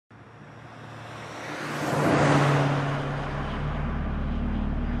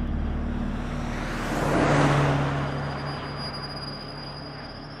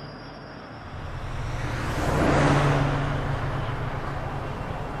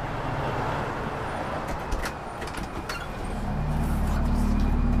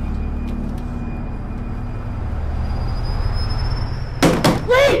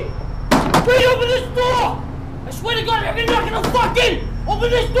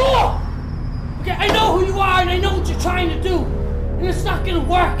Open this door! Okay, I know who you are and I know what you're trying to do. And it's not gonna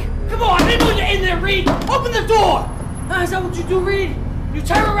work. Come on, I know you're in there, Reed. Open the door! Is that what you do, Reed? You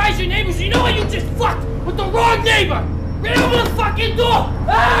terrorize your neighbors. You know what? You just fucked with the wrong neighbor. Reed, open the fucking door!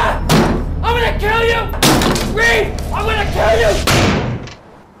 Ah! I'm gonna kill you! Reed, I'm gonna kill you!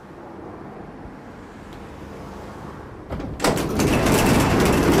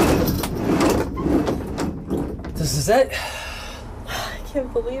 This is it? I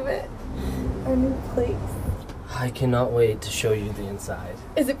can't believe it. Our new place. I cannot wait to show you the inside.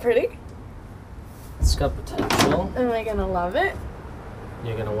 Is it pretty? It's got potential. Am I gonna love it?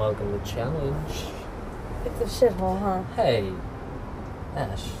 You're gonna welcome the challenge. It's a shithole, huh? Hey,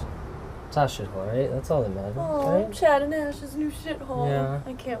 Ash. It's our shithole, right? That's all that matters, Oh, right? Chad and Ash's new shithole. Yeah.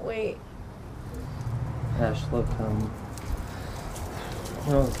 I can't wait. Ash, look,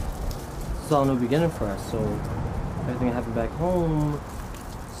 you know, it's all a new beginning for us, so everything that happened back home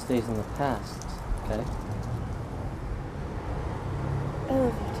stays in the past, okay? I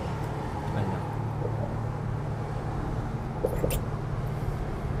love you, too. I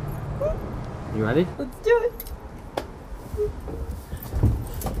know. You ready? Let's do it.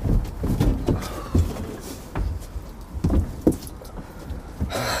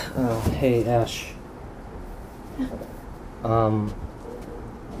 Oh, hey, Ash. I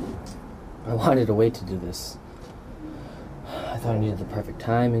wanted to wait to do this. I thought I needed the perfect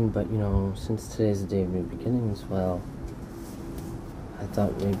timing, but you know, since today's the day of new beginnings, well, I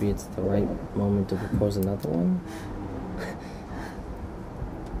thought maybe it's the right moment to propose another one.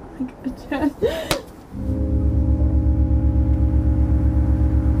 Oh my God, Chad.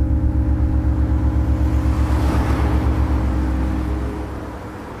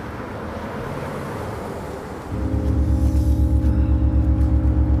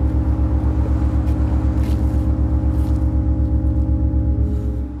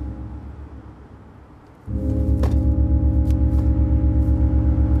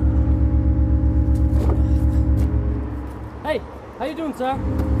 How you doing, sir?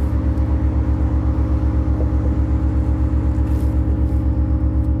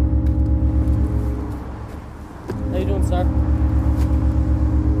 How you doing, sir?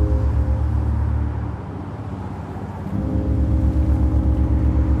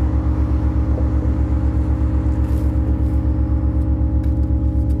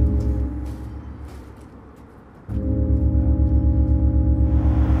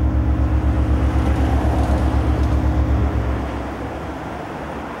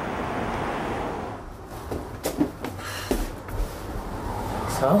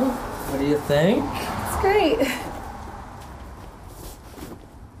 So, what do you think? It's great.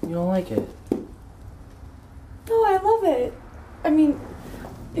 You don't like it? Oh, I love it. I mean,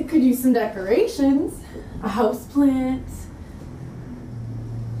 it could use some decorations. A house plant.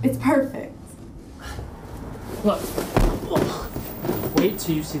 It's perfect. Look, wait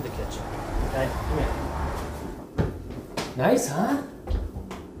till you see the kitchen. Okay, come here. Nice, huh?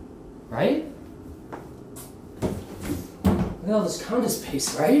 Right? Look at all this counter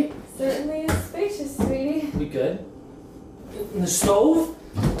space, right? Certainly is spacious, sweetie. We good? And the stove?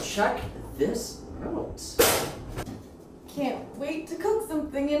 Check this out. Can't wait to cook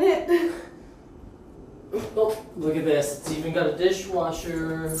something in it. Oh, look at this. It's even got a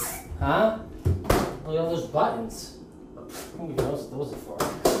dishwasher. Huh? Look at all those buttons. Who even knows what those are for?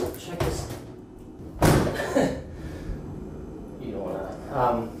 Check this. You don't wanna,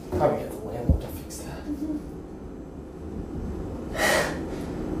 probably get the landlord to fix that.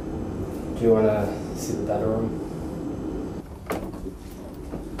 Do you wanna see the bedroom?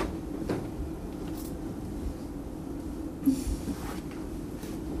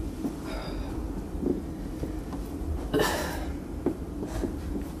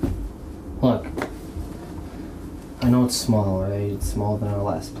 Look, I know it's small, right? It's smaller than our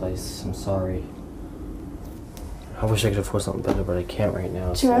last place. I'm sorry. I wish I could afford something better, but I can't right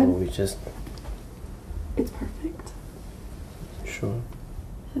now, so Duane? we just... It's perfect. Sure.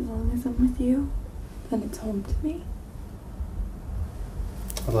 As long as I'm with you, then it's home to me.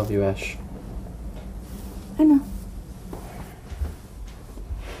 I love you, Ash. I know.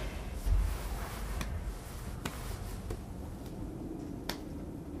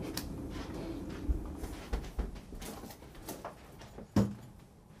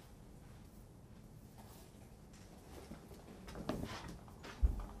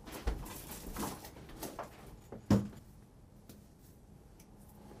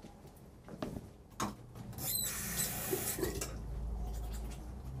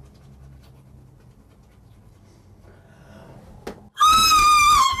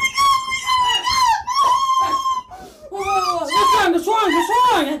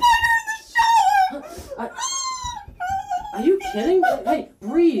 doing? Are you kidding? Hey,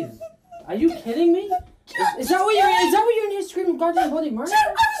 breathe. Are you kidding me? Is that what you're in here screaming goddamn bloody murder? Chad,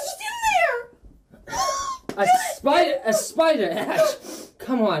 I was just in there. A spider, Ash.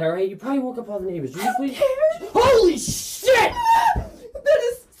 Come on, alright? You probably woke up all the neighbors. Will you please? Holy shit! That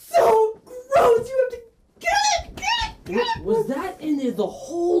is so gross. You have to get it. Was that in there the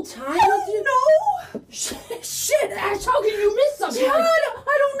whole time? No. Shit, Ash, how can you miss something? Chad,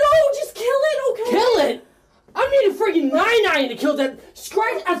 I don't know. Just kill it, okay? Kill it? I need a friggin' 9-9 to kill that.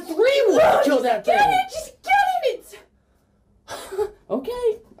 Scratch a 3-1 to kill that thing. Get it. Just get it.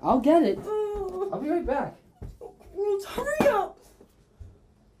 Okay, I'll get it. I'll be right back. Gross, hurry up.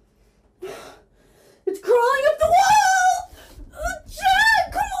 It's crawling up the wall.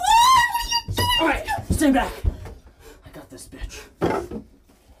 Chad, come on. What are you doing? All right, stand back. I got this bitch. Okay.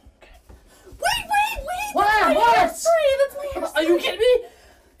 Wait. What? That's my hairspray. Are you kidding me?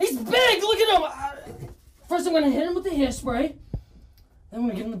 He's big. Look at him. First, I'm gonna hit him with the hairspray. Then I'm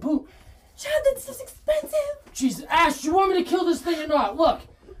gonna give him the boot. Chad, that stuff's expensive. Jesus, Ash, do you want me to kill this thing or not? Look,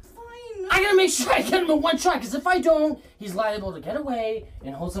 Fine. I gotta make sure I get him in one shot, because if I don't, he's liable to get away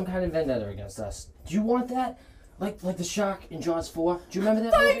and hold some kind of vendetta against us. Do you want that? Like the shark in Jaws 4? Do you remember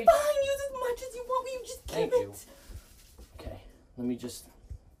that movie? Fine. Use as much as you want. Will you just give Thank it? you. Okay, let me just...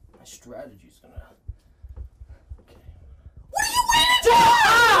 My strategy's gonna... Okay. What are you waiting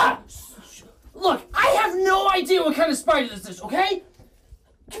Ah! Look, I have no idea what kind of spider this is, okay?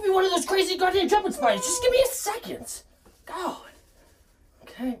 Give me one of those crazy goddamn jumping spiders. Just give me a second. God.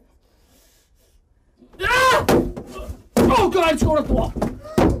 Okay. Ah! Oh, God, it's going up the wall.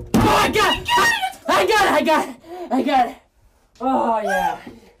 Oh, I got it. I got it. Oh, yeah.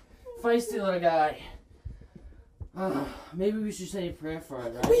 Feisty little guy. Maybe we should say a prayer for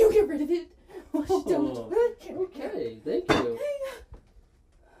it, right? Will you get rid of it? Oh, don't. Okay, thank you.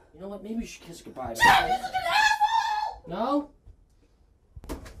 You know what? Maybe we should kiss goodbye. Chad, you're such an asshole! No?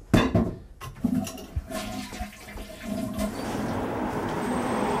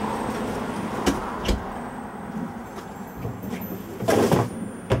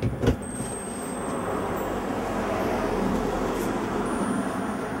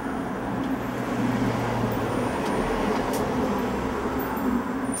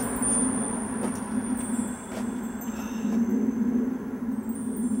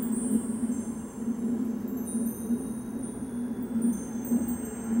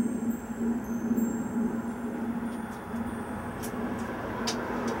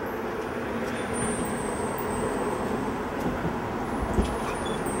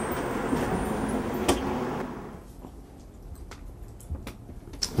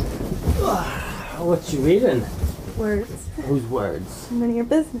 What you reading? Words. Whose words? None of your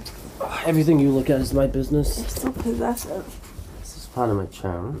business. Everything you look at is my business. You're so possessive. This is part of my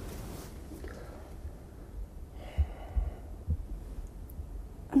charm.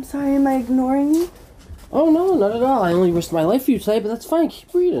 I'm sorry, am I ignoring you? Oh no, not at all. I only risked my life for you today, but that's fine.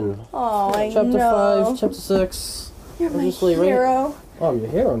 Keep reading. Oh, I Chapter know. 5, Chapter 6. You're my Just like, hero. Oh, I'm your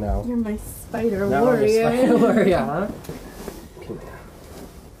hero now. You're my spider Now I'm your warrior. spider warrior, huh? Come here.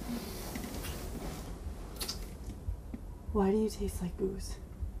 Why do you taste like booze?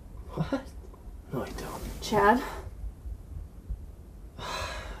 What? No, I don't. Chad?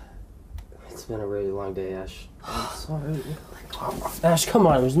 It's been a really long day, Ash. I'm sorry. Ash, come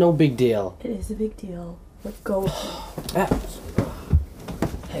on. It was no big deal. It is a big deal. Let go. Ash.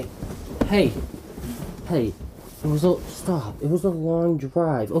 Hey. It was stop. It was a long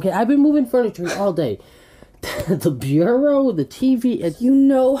drive. Okay, I've been moving furniture all day. The bureau, the TV. You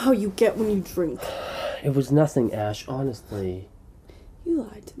know how you get when you drink. It was nothing, Ash. Honestly. You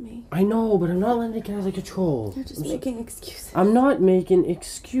lied to me. I know, but I'm not letting it get out of control. You're just making excuses. I'm not making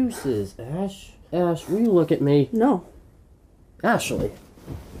excuses, Ash. Ash, will you look at me? No. Ashley.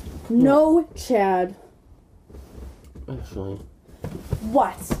 No, Chad. Ashley.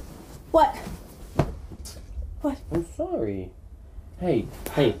 What? What? I'm sorry. Hey.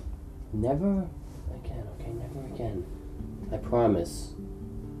 Never again, okay? Never again. I promise.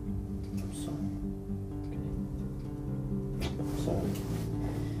 I'm sorry. Okay? I'm sorry.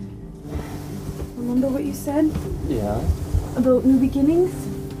 Remember what you said? Yeah? About new beginnings?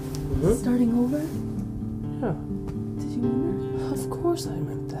 Mm-hmm. Starting over? Yeah. Did you mean that? Of course I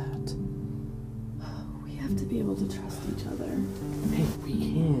meant that. We have to be able to trust each other. Hey, we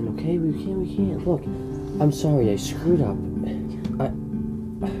can, okay? We can. Look, I'm sorry, I screwed up.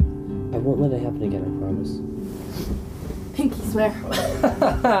 I won't let it happen again, I promise. Pinky swear.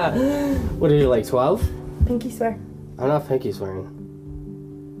 What are you, like 12? Pinky swear. I'm not pinky swearing.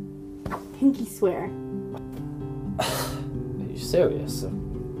 Pinky swear. Are you serious?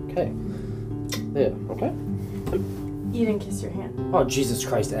 Okay. There, okay? You didn't kiss your hand. Oh, Jesus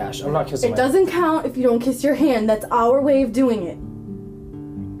Christ, Ash. I'm not kissing It doesn't count if you don't kiss your hand. That's our way of doing it.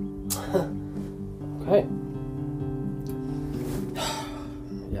 Okay.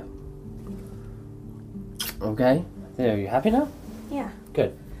 Yeah. Okay. There, you happy now? Yeah.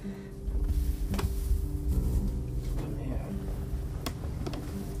 Good. Come here.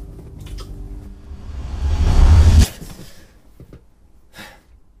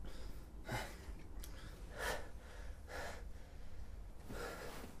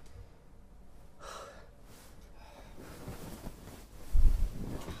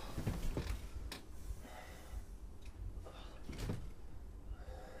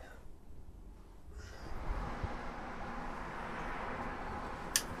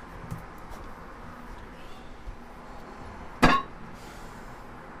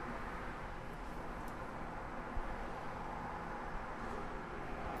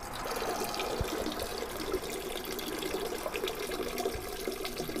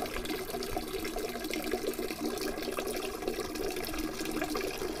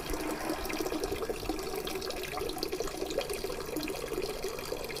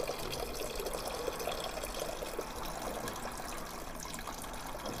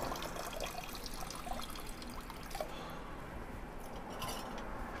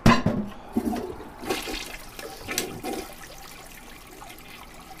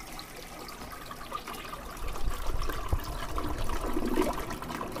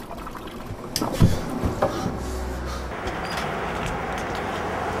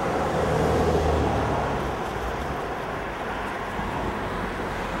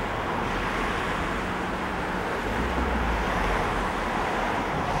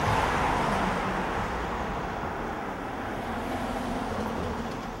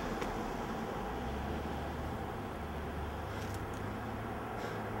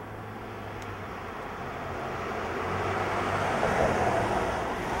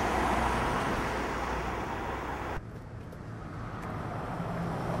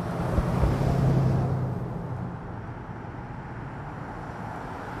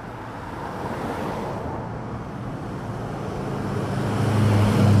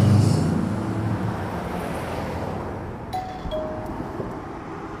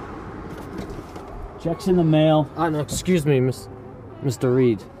 Check's in the mail. No, excuse me, Mr.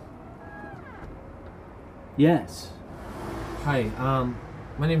 Reed. Yes. Hi,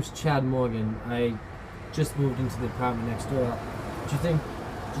 my name's Chad Morgan. I just moved into the apartment next door. Do you think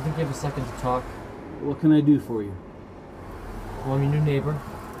you have a second to talk? What can I do for you? Well, I'm your new neighbor,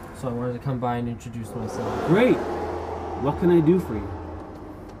 so I wanted to come by and introduce myself. Great. What can I do for you?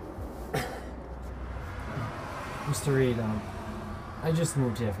 Mr. Reed, I just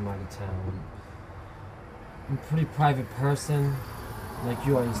moved here from out of town. I'm a pretty private person, like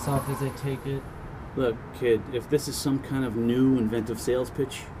you are yourself, as I take it. Look, kid, if this is some kind of new inventive sales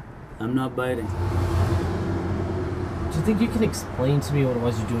pitch, I'm not biting. Do you think you can explain to me what it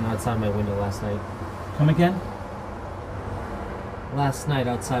was you were doing outside my window last night? Come again? Last night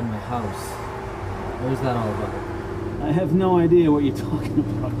outside my house. What was that all about? I have no idea what you're talking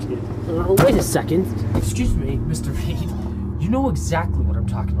about, kid. Wait a second. Excuse me, Mr. Reed. You know exactly what I'm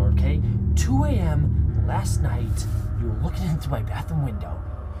talking about, okay? 2 a.m. last night, you were looking into my bathroom window.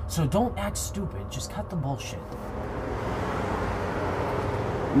 So don't act stupid, just cut the bullshit.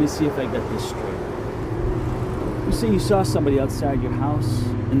 Let me see if I got this straight. You say you saw somebody outside your house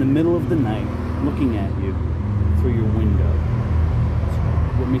in the middle of the night looking at you through your window.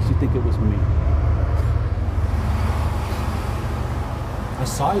 What makes you think it was me? I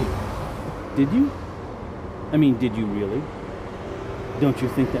saw you. Did you? I mean, did you really? Don't you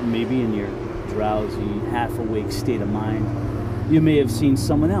think that maybe in your drowsy, half-awake state of mind, you may have seen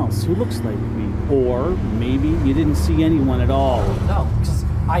someone else who looks like me? Or maybe you didn't see anyone at all? No, because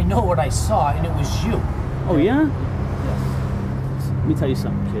I know what I saw, and it was you. Oh, yeah? Yes. Let me tell you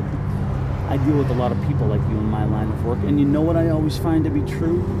something, kid. I deal with a lot of people like you in my line of work, and you know what I always find to be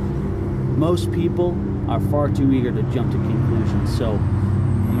true? Most people are far too eager to jump to conclusions, so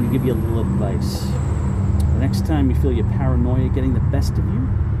I'm going to give you a little advice. The next time you feel your paranoia getting the best of you,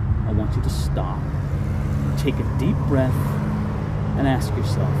 I want you to stop, take a deep breath, and ask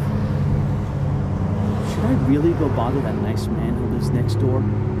yourself, should I really go bother that nice man who lives next door?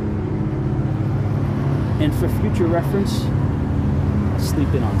 And for future reference,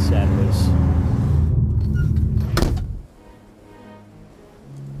 sleep in on Saturdays.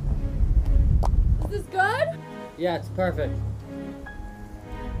 Is this good? Yeah, it's perfect.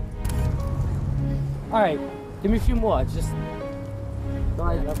 Alright, give me a few more. Just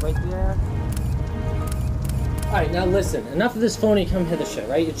line it up right there. Alright, now listen. Enough of this phony come hither shit,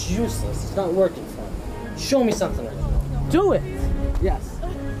 right? It's useless. It's not working for me. Show me something right now. Do it! Yes.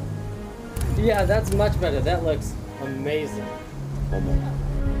 Yeah, that's much better. That looks amazing. One more.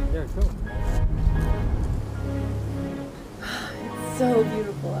 Yeah, cool. It's so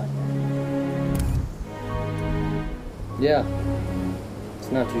beautiful out here. Yeah.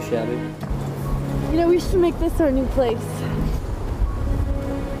 It's not too shabby. You know, we should make this our new place.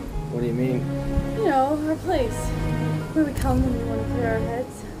 What do you mean? You know, our place. Where we come when we want to clear our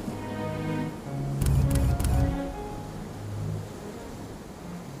heads.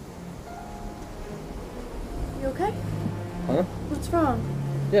 You okay? Huh? What's wrong?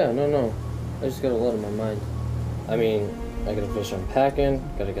 Yeah, no. I just got a lot on my mind. I mean, I gotta finish unpacking,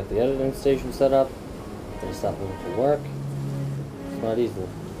 gotta get the editing station set up, gotta stop looking for work. It's not easy.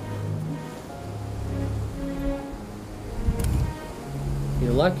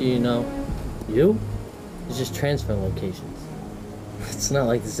 You're lucky, you know. You? It's just transferring locations. It's not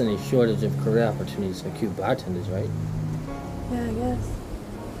like there's any shortage of career opportunities for cute bartenders, right? Yeah, I guess.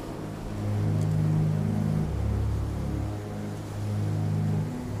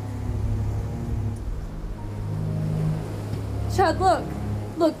 Chad, look!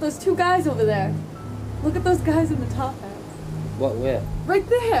 Look, there's two guys over there. Look at those guys in the top hats. What, where? Right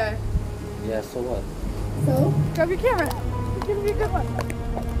there! Yeah, so what? So, grab your camera. It's gonna be a good one.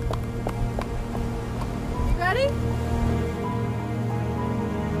 You ready?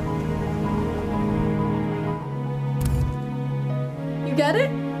 You get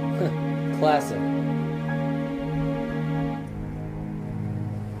it? Classic.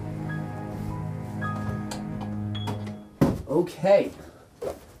 Okay,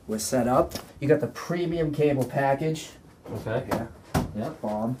 we're set up. You got the premium cable package. Okay. Yeah.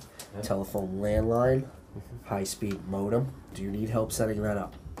 Bomb. Yep. Telephone landline. High-speed modem. Do you need help setting that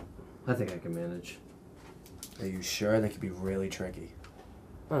up? I think I can manage. Are you sure? That could be really tricky.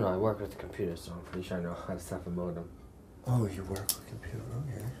 I don't know, I work with the computer, so I'm pretty sure I know how to set up a modem. Oh, you work with computer.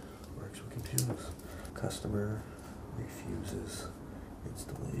 Okay. Works with computers. Customer refuses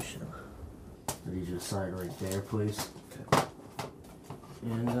installation. I need you to sign right there, please. Okay.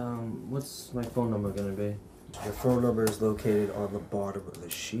 And, what's my phone number gonna be? Your phone number is located on the bottom of the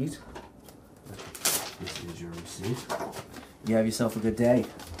sheet. This is your receipt. You have yourself a good day.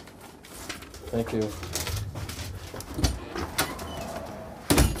 Thank you.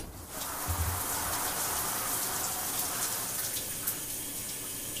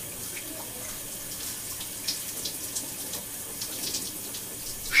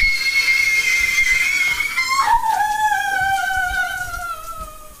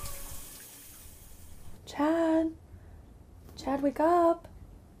 Chad, wake up.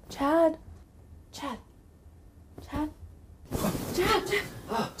 Chad,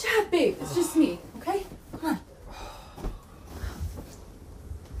 babe, it's just me, okay? Come on.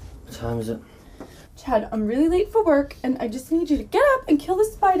 What time is it? Chad, I'm really late for work, and I just need you to get up and kill the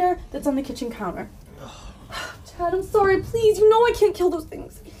spider that's on the kitchen counter. Chad, I'm sorry, please. You know I can't kill those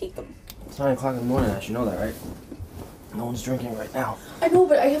things. I hate them. It's 9 o'clock in the morning, Ash. You know that, right? No one's drinking right now. I know,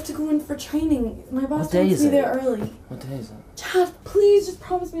 but I have to go in for training. My boss What day wants is me it? there early. What day is it? Chad, please just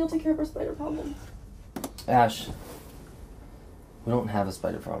promise me you'll take care of our spider problem. Ash, we don't have a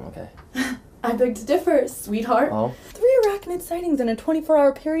spider problem, okay? I beg to differ, sweetheart. Oh? 3 arachnid sightings in a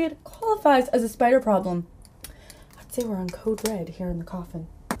 24-hour period qualifies as a spider problem. I'd say we're on code red here in the coffin.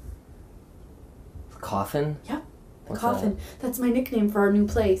 Coffin? Yep. The What's coffin. That's my nickname for our new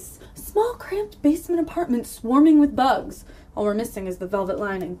place. A small, cramped basement apartment swarming with bugs. All we're missing is the velvet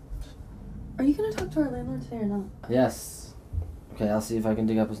lining. Are you gonna talk to our landlord today or not? Yes. Okay, I'll see if I can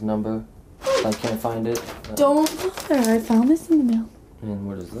dig up his number. If I can't find it. Don't bother. I found this in the mail. And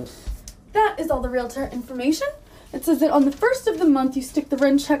what is this? That is all the realtor information. It says that on the 1st of the month you stick the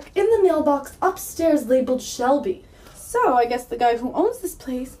rent check in the mailbox upstairs labeled Shelby. So I guess the guy who owns this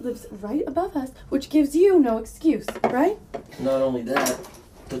place lives right above us, which gives you no excuse, right? Not only that,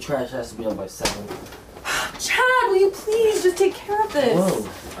 the trash has to be out by 7. Chad, will you please just take care of this?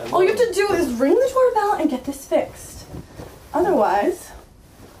 Whoa. All you have to do is ring the doorbell and get this fixed. Otherwise,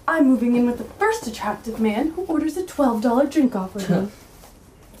 I'm moving in with the first attractive man who orders a $12 drink off of me.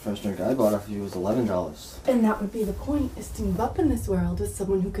 First drink I bought off you was $11. And that would be the point, is to move up in this world with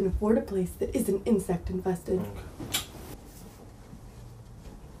someone who can afford a place that isn't insect infested. Okay.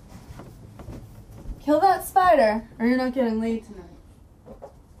 Kill that spider, or you're not getting laid tonight.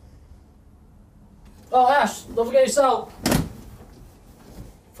 Oh, Ash, don't forget your cell.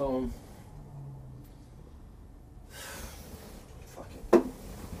 Phone. Fuck it.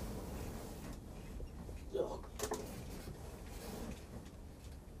 Ugh.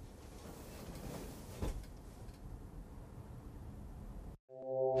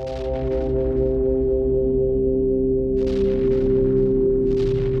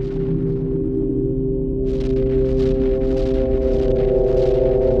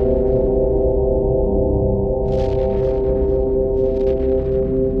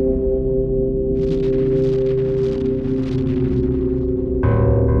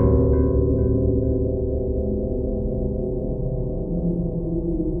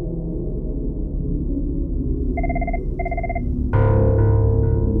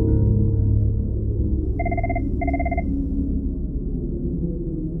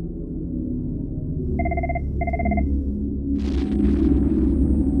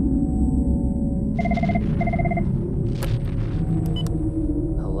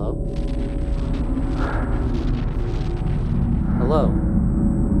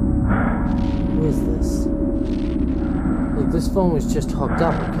 Phone was just hooked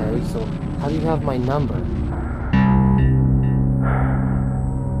up, okay? So how do you have my number?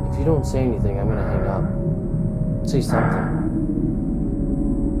 If you don't say anything, I'm gonna hang up. Say something.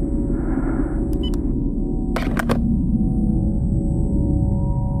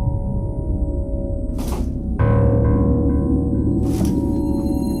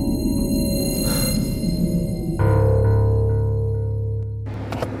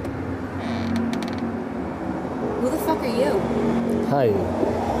 Hi.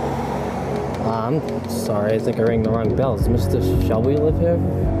 I'm sorry, I think I rang the wrong bell. Does Mr. Shelby live here?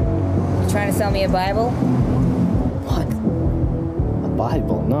 You trying to sell me a Bible? What? A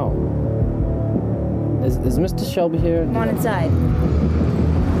Bible? No. Is Mr. Shelby here? Come on inside.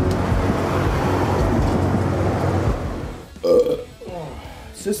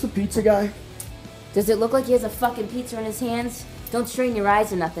 Is this the pizza guy? Does it look like he has a fucking pizza in his hands? Don't strain your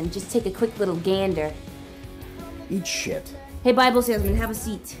eyes or nothing. Just take a quick little gander. Eat shit. Hey, Bible salesman, have a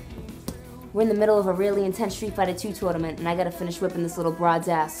seat. We're in the middle of a really intense Street Fighter 2 tournament, and I gotta finish whipping this little broad's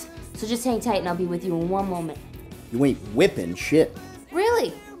ass. So just hang tight and I'll be with you in one moment. You ain't whipping shit.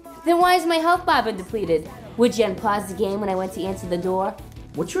 Really? Then why is my health bar been depleted? Would you unpause the game when I went to answer the door?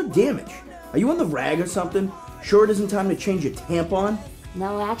 What's your damage? Are you on the rag or something? Sure it isn't time to change your tampon?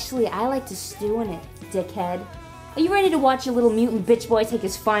 No, actually, I like to stew in it, dickhead. Are you ready to watch your little mutant bitch boy take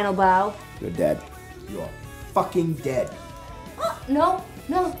his final bow? You're dead. You're fucking dead. No.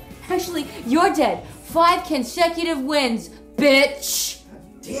 Actually, you're dead. 5 consecutive wins, bitch!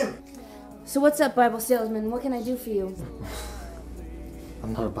 Damn it. So what's up, Bible salesman? What can I do for you?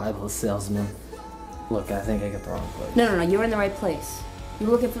 I'm not a Bible salesman. Look, I think I got the wrong place. No, you're in the right place. You're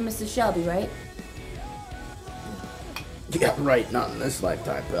looking for Mr. Shelby, right? Yeah, right. Not in this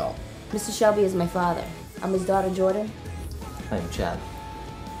lifetime, pal. Mr. Shelby is my father. I'm his daughter, Jordan. I'm Chad.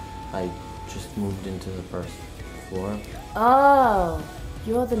 I just moved into the first floor. Oh,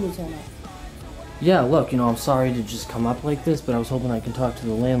 you're the new tenant. Yeah, look, I'm sorry to just come up like this, but I was hoping I could talk to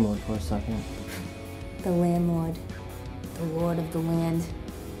the landlord for a second. The landlord. The lord of the land.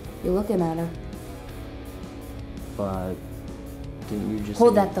 You're looking at her. But didn't you just...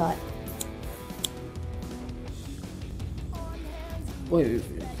 Hold that thought. Wait,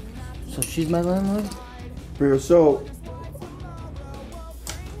 so she's my landlord? So,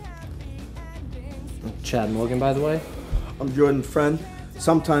 Chad Morgan, by the way. I'm Jordan's friend,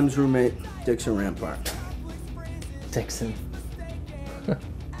 sometimes roommate, Dixon Rampart. Dixon.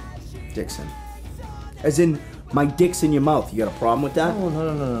 Dixon. As in, my dick's in your mouth. You got a problem with that? Oh,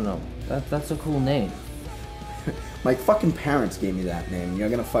 no. That's a cool name. My fucking parents gave me that name. You're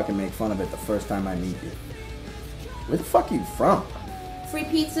gonna fucking make fun of it the first time I meet you. Where the fuck are you from? Free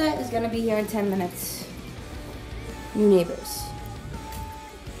pizza is gonna be here in 10 minutes. New neighbors.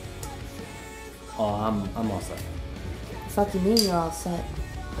 Oh, I'm all set. Fuck you mean you're all set?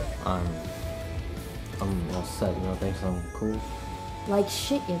 I'm all set, thinks I'm cool. Like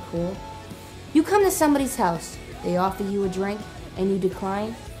shit, you're cool. You come to somebody's house, they offer you a drink, and you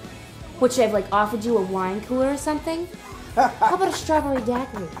decline? What, should I have, offered you a wine cooler or something? How about a strawberry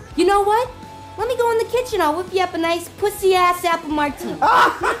daiquiri? You know what? Let me go in the kitchen, I'll whip you up a nice pussy-ass apple martini.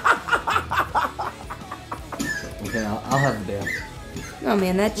 Okay, I'll have a beer. Oh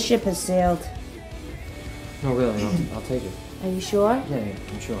man, that ship has sailed. No, really, I'll take it. Are you sure? Yeah,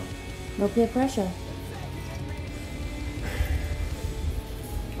 I'm sure. No peer pressure.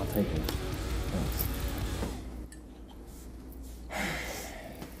 I'll take it. Thanks.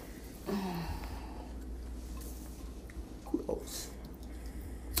 Gross.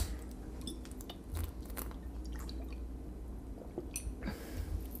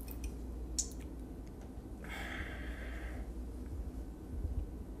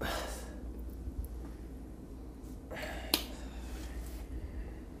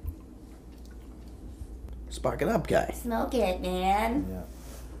 Spark it up, guy. Smoke it, man. Yeah.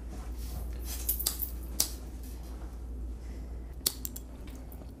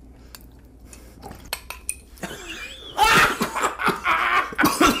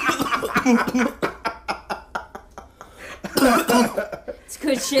 It's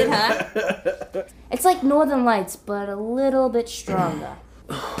good shit, huh? It's like Northern Lights, but a little bit stronger.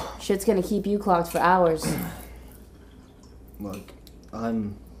 Shit's gonna keep you clogged for hours. Look,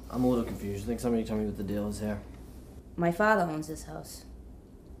 I'm a little confused. I think somebody tell me what the deal is here. My father owns this house.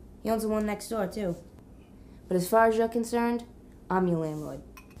 He owns the one next door, too. But as far as you're concerned, I'm your landlord.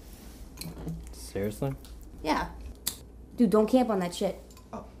 Seriously? Yeah. Dude, don't camp on that shit.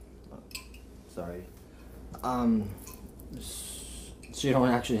 Oh, sorry. So you don't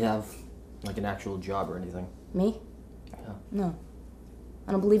actually have, like, an actual job or anything? Me? Yeah. No.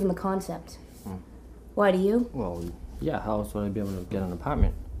 I don't believe in the concept. Why do you? Well, yeah, how else would I be able to get an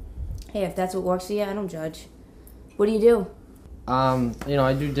apartment? Hey, if that's what works for you, I don't judge. What do you do? You know,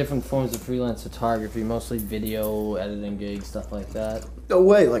 I do different forms of freelance photography, mostly video, editing gigs, stuff like that. No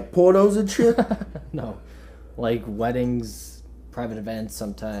way, like pornos and shit? No. Like weddings, private events,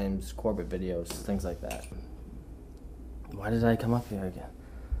 sometimes corporate videos, things like that. Why did I come up here again?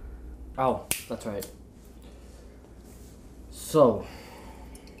 Oh, that's right. So,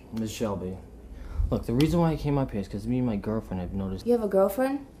 Ms. Shelby, look, the reason why I came up here is because me and my girlfriend have noticed... You have a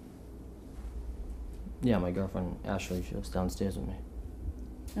girlfriend? Yeah, my girlfriend, Ashley, she lives downstairs with me.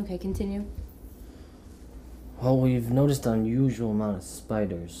 Okay, continue. Well, we've noticed an unusual amount of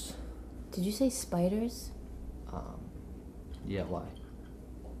spiders. Did you say spiders? Yeah, why?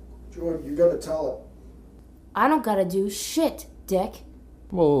 Jordan, you gotta tell it. I don't gotta do shit, dick.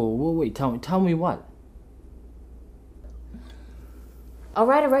 Whoa, wait, tell me what?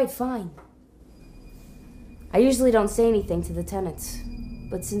 Alright, fine. I usually don't say anything to the tenants.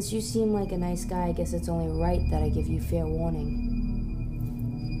 But since you seem like a nice guy, I guess it's only right that I give you fair warning.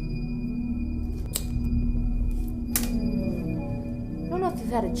 I don't know if you've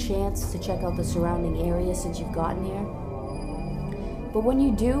had a chance to check out the surrounding area since you've gotten here. But when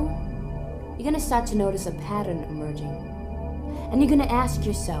you do, you're gonna start to notice a pattern emerging. And you're gonna ask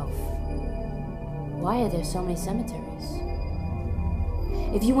yourself, why are there so many cemeteries?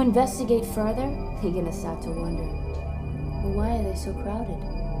 If you investigate further, you're gonna start to wonder, well, why are they so crowded?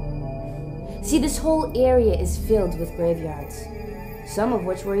 See, this whole area is filled with graveyards, some of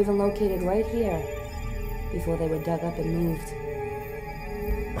which were even located right here before they were dug up and moved.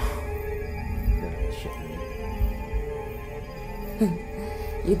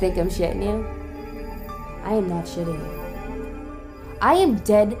 You think I'm shitting you? I am not shitting you. I am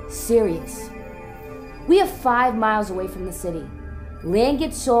dead serious. We are 5 miles away from the city. Land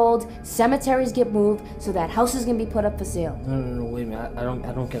gets sold, cemeteries get moved, so that houses can be put up for sale. No, wait a minute. I don't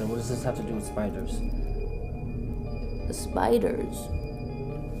get it. What does this have to do with spiders? The spiders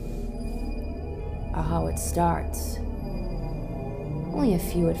are how it starts. Only a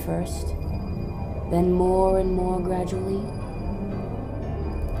few at first, then more and more gradually.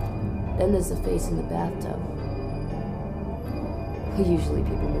 Then there's the face in the bathtub. Usually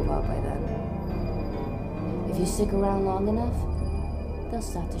people move out by then. If you stick around long enough, they'll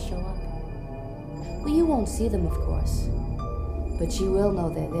start to show up. Well, you won't see them, of course, but you will know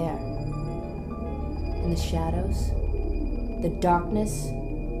they're there. In the shadows, the darkness,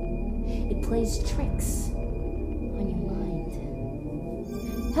 it plays tricks on your mind.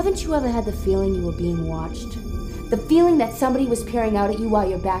 Haven't you ever had the feeling you were being watched? The feeling that somebody was peering out at you while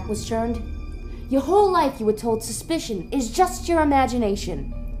your back was turned? Your whole life you were told suspicion is just your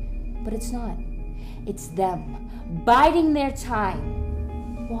imagination. But it's not. It's them, biding their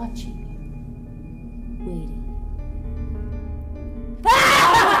time, watching you, waiting.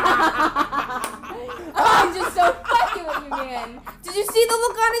 Oh, I'm just so fucking with you, man. Did you see the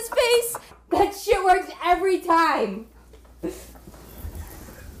look on his face? That shit works every time.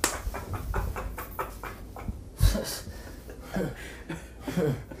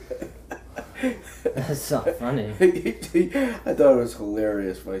 That's so funny. I thought it was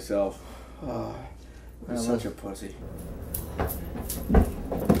hilarious myself. Oh, I'm such a pussy.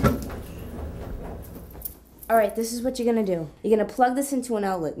 Alright, this is what you're gonna do. You're gonna plug this into an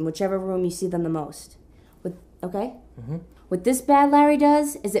outlet in whichever room you see them the most. Okay? Mm-hmm. What this bad Larry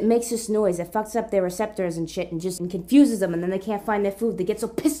does is it makes this noise that fucks up their receptors and shit and just confuses them, and then they can't find their food. They get so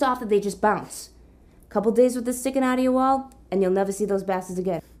pissed off that they just bounce. Couple days with this sticking out of your wall, and you'll never see those bastards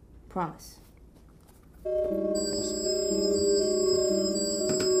again. Promise.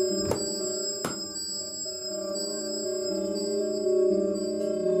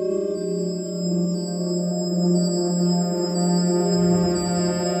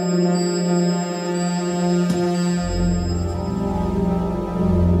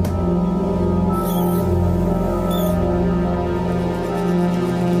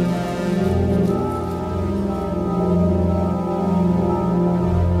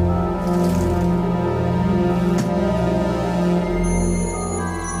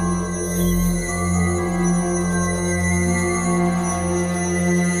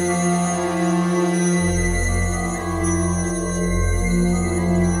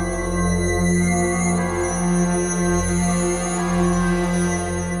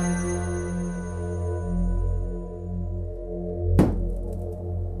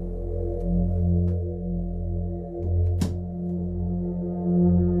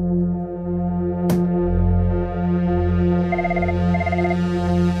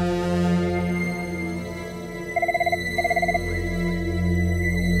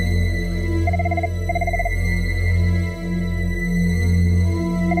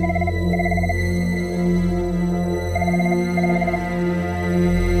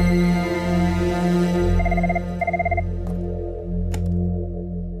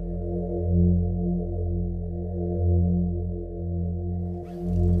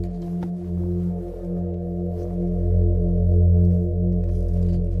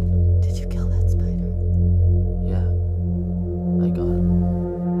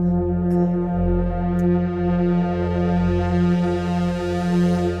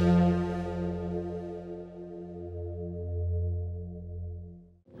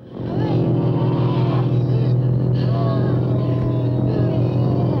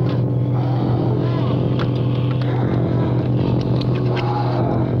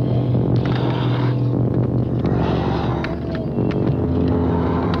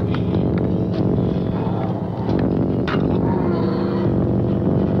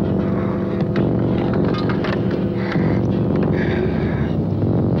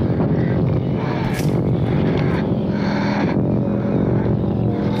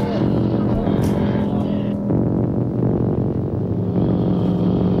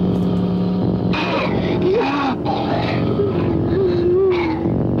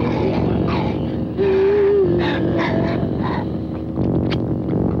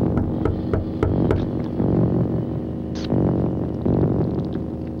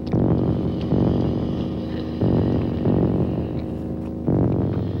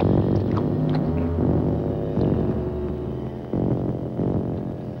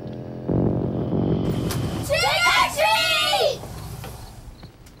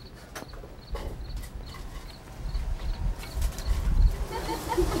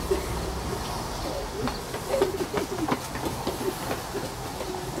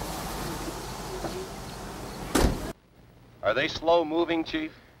 Are they slow moving,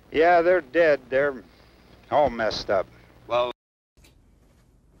 Chief? Yeah, they're dead. They're all messed up. Well...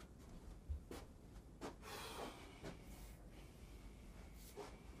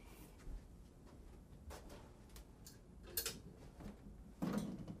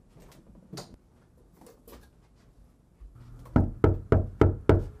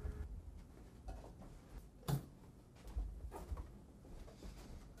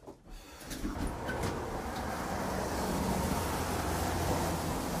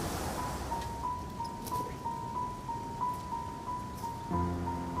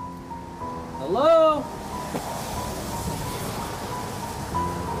 Hello?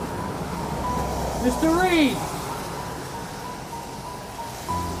 Mr. Reed!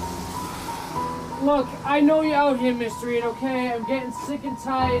 Look, I know you're out here, Mr. Reed, okay? I'm getting sick and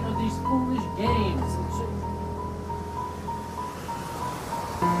tired of these foolish games.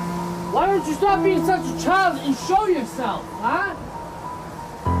 Why don't you stop being such a child and show yourself, huh?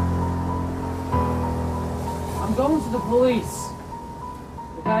 I'm going to the police.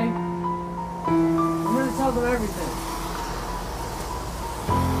 Okay? I'm gonna tell them everything.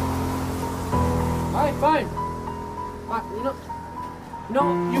 Alright, fine.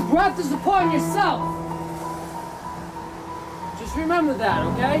 You brought this upon yourself. Just remember that,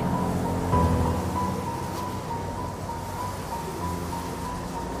 okay?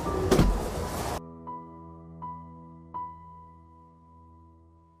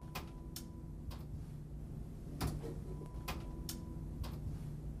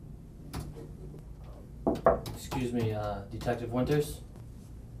 Excuse me, Detective Winters?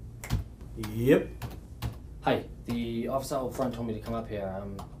 Yep. Hi, the officer out front told me to come up here.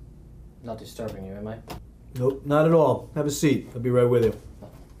 I'm not disturbing you, am I? Nope, not at all. Have a seat. I'll be right with you. Oh,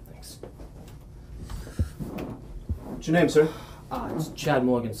 thanks. What's your name, sir? It's Chad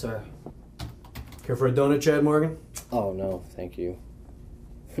Morgan, sir. Care for a donut, Chad Morgan? Oh, no, thank you.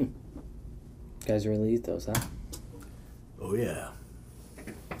 You guys really eat those, huh? Oh, yeah.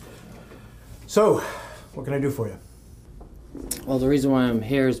 So, what can I do for you? Well, the reason why I'm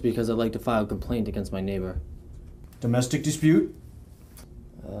here is because I'd like to file a complaint against my neighbor. Domestic dispute?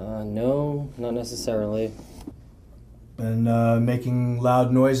 No, not necessarily. And making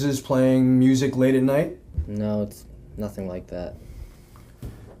loud noises, playing music late at night? No, it's nothing like that.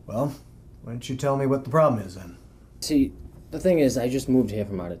 Well, why don't you tell me what the problem is then? See, the thing is, I just moved here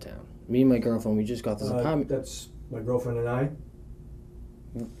from out of town. Me and my girlfriend, we just got this apartment. That's my girlfriend and I?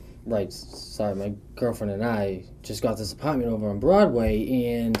 Right, sorry, my girlfriend and I just got this apartment over on Broadway,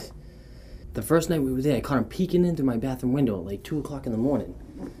 and the first night we were there, I caught him peeking into my bathroom window at like 2 o'clock in the morning.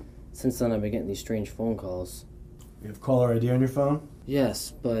 Since then, I've been getting these strange phone calls. You have caller ID on your phone?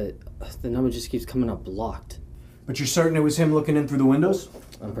 Yes, but the number just keeps coming up blocked. But you're certain it was him looking in through the windows?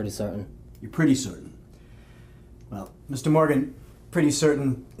 I'm pretty certain. You're pretty certain? Well, Mr. Morgan, pretty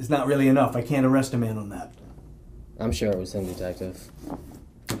certain is not really enough. I can't arrest a man on that. I'm sure it was him, Detective.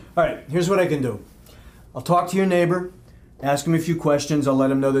 All right, here's what I can do. I'll talk to your neighbor, ask him a few questions. I'll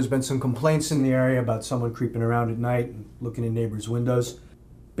let him know there's been some complaints in the area about someone creeping around at night and looking in neighbors' windows.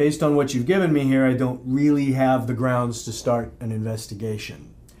 Based on what you've given me here, I don't really have the grounds to start an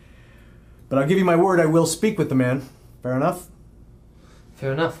investigation. But I'll give you my word I will speak with the man. Fair enough?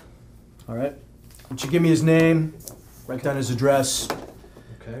 Fair enough. All right. Why don't you give me his name, write down his address.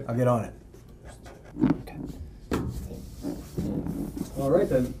 Okay. I'll get on it. Okay. All right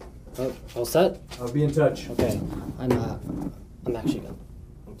then. All set? I'll be in touch. Okay. I'm actually gonna.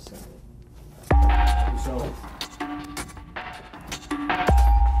 I'm sorry. So.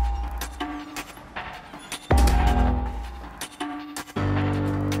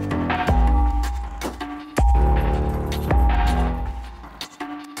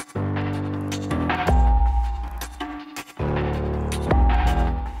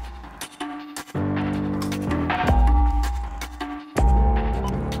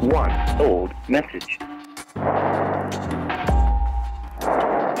 Old message.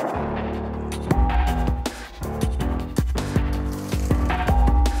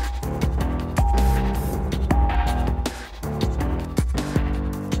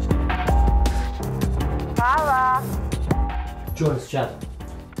 Holla. Jordan, it's Chad.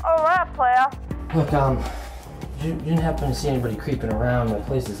 Oh, what up, player? Look, you didn't happen to see anybody creeping around my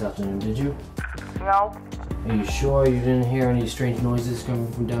place this afternoon, did you? No. Are you sure you didn't hear any strange noises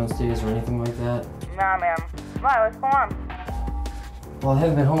coming from downstairs or anything like that? Nah, man. Why, what's going on? Well, I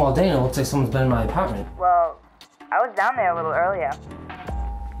haven't been home all day and it looks like someone's been in my apartment. Well, I was down there a little earlier.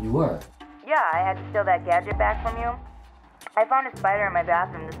 You were? Yeah, I had to steal that gadget back from you. I found a spider in my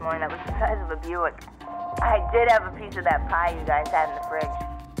bathroom this morning that was the size of a Buick. I did have a piece of that pie you guys had in the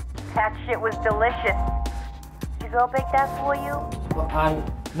fridge. That shit was delicious. You girl bake that for you?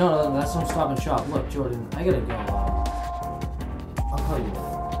 Well, no, that's no Stop and Shop. Look, Jordan, I gotta go. I'll call you later.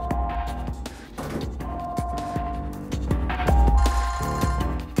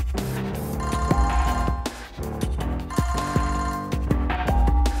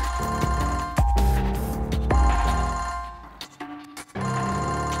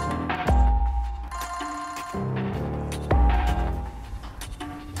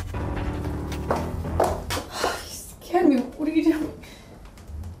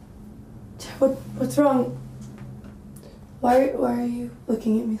 What's wrong? Why are you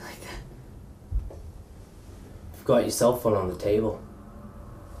looking at me like that? You've got your cell phone on the table.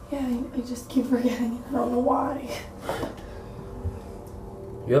 Yeah, I just keep forgetting it. I don't know why.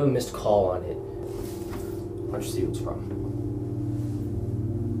 You have a missed call on it. Why don't you see who it's from?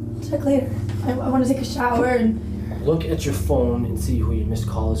 I'll check later. I want to take a shower and... Look at your phone and see who your missed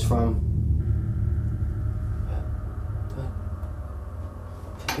call is from.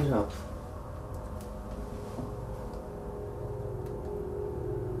 Pick it up.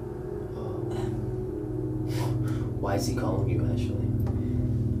 Why is he calling you, Ashley?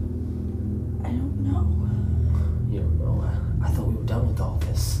 I don't know. You don't know? I thought we were done with all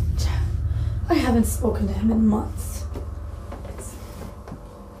this. I haven't spoken to him in months.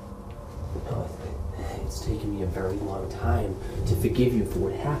 It's taken me a very long time to forgive you for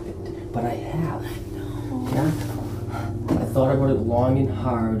what happened, but I have. No. Yeah? I thought about it long and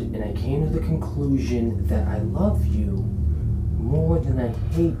hard, and I came to the conclusion that I love you more than I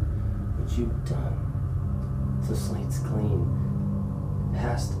hate what you've done. The slate's clean.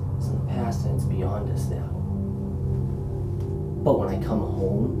 Past is in the past and it's beyond us now. But when I come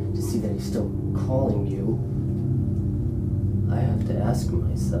home to see that he's still calling you, I have to ask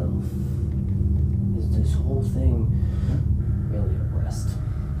myself, is this whole thing really a rest?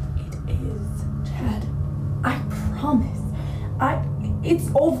 It is, Chad. I promise. It's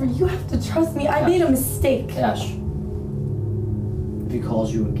over. You have to trust me. I made a mistake. Ash, if he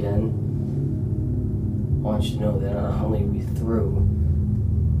calls you again, I want you to know that not only are we through,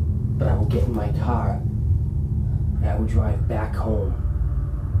 but I will get in my car and I will drive back home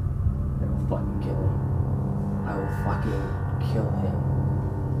and I will fucking kill him. I will fucking kill him.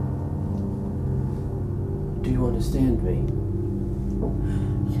 Do you understand me?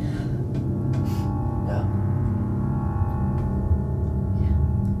 Yeah.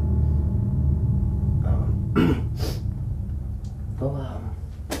 Well,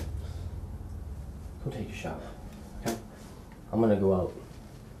 go take a shower, okay? I'm gonna go out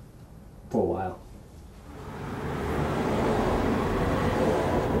for a while.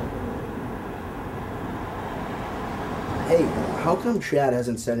 Hey, how come Chad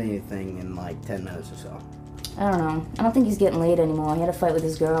hasn't said anything in like 10 minutes or so? I don't know. I don't think he's getting laid anymore. He had a fight with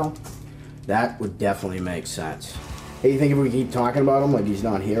his girl. That would definitely make sense. Hey, you think if we keep talking about him like he's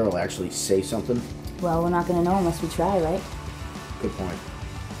not here, he'll actually say something? Well, we're not gonna know unless we try, right? Good point.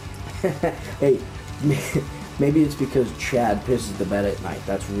 Hey, maybe it's because Chad pisses the bed at night.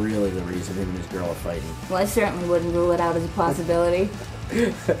 That's really the reason him and his girl are fighting. Well, I certainly wouldn't rule it out as a possibility.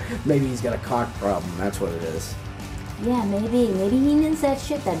 Maybe he's got a cock problem. That's what it is. Yeah, maybe. Maybe he means that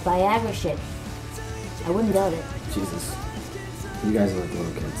shit, that Viagra shit. I wouldn't doubt it. Jesus. You guys are like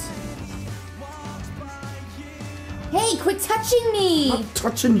little kids. Hey, quit touching me! I'm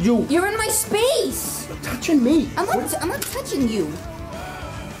touching you! You're in my space! You're touching me! I'm not touching you.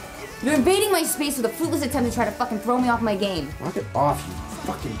 You're invading my space with a fruitless attempt to try to fucking throw me off my game. Knock it off, you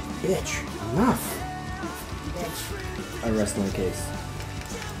fucking bitch. Enough. I rest my case.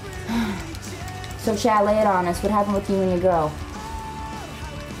 So, Chad, lay it on us. What happened with you and your girl?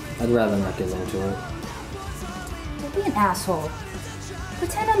 I'd rather not get into it. Don't be an asshole.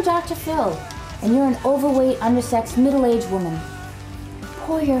 Pretend I'm Dr. Phil, and you're an overweight, undersexed, middle-aged woman.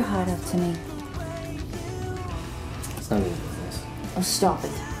 Pour your heart out to me. It's none of your business. Oh, stop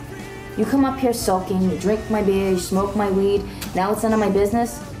it. You come up here sulking, you drink my beer, you smoke my weed, now it's none of my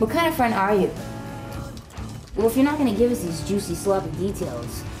business? What kind of friend are you? Well, if you're not gonna give us these juicy, sloppy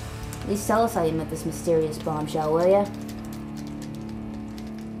details, at least tell us how you met this mysterious bombshell, will ya?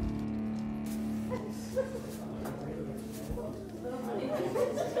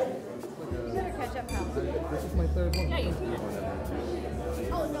 This is my third one. Yeah, you can.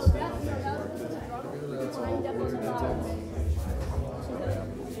 Oh, no, that's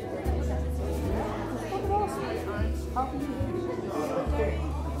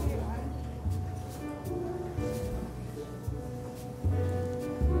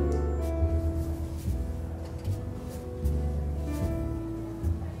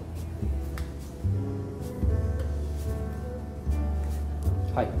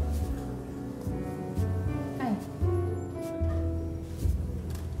Hi. Hi.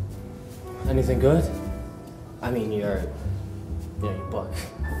 Anything good? I mean, your book.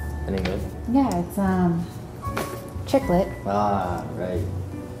 Any good? Yeah, it's, chick lit. Ah, right.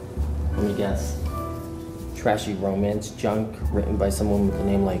 Let me guess. Trashy romance junk written by someone with a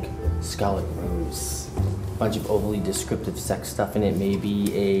name like Scarlet Rose. Bunch of overly descriptive sex stuff in it.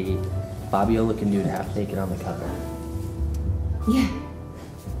 Maybe a Fabio-looking dude half naked on the cover. Yeah,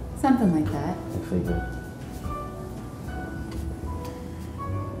 something like that. I figured.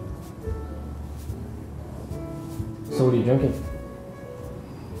 So what are you drinking?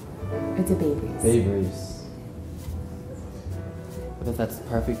 It's a Baby's. Baby's. I bet that's the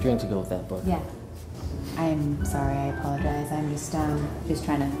perfect drink to go with that book. Yeah. I'm sorry, I apologize. I'm just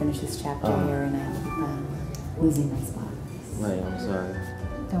trying to finish this chapter here and I'm losing my spot. Right, I'm sorry.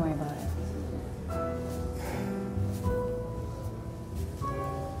 Don't worry about it.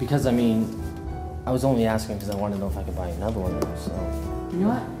 Because, I mean, I was only asking because I wanted to know if I could buy another one of those, so. You know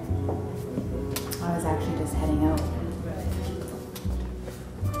what? I was actually just heading out.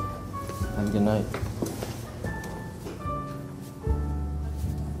 Have a good night.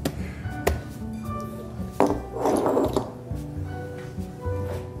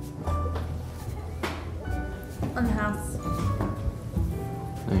 On the house.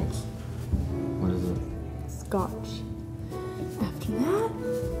 Thanks. What is it? Scotch. After that,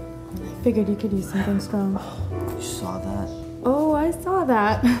 I figured you could use something strong. You saw that? Oh, I saw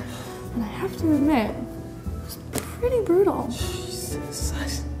that. And I have to admit, it was pretty brutal.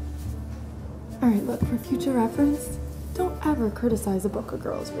 Jesus. Alright, look, for future reference, don't ever criticize a book a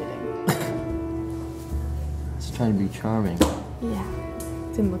girl's reading. Just trying to be charming. Yeah,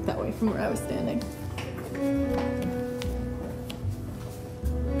 didn't look that way from where I was standing.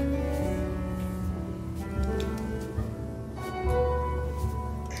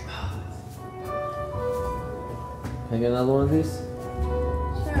 Can I get another one of these?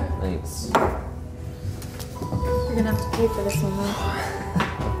 Sure. Thanks. You're gonna have to pay for this one, though.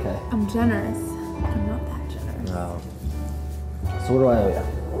 Okay. I'm generous. I'm not that generous. No. So what do I owe you?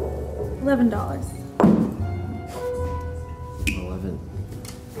 $11.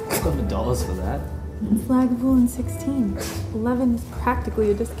 $11 for that? It's Lagavulin 16. 11 is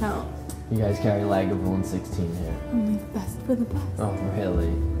practically a discount. You guys carry Lagavulin 16 here. Only the best for the best. Oh,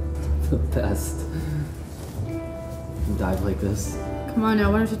 really? The best. You dive like this? Come on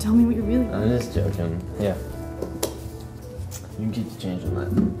now, why don't you tell me what you're really I'm just joking. Yeah. You can keep the change on that.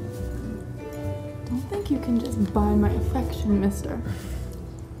 Don't think you can just buy my affection, mister.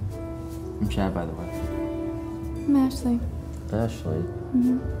 I'm Chad, by the way. I'm Ashley. Ashley?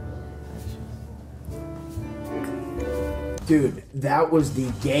 Mm-hmm. Dude, that was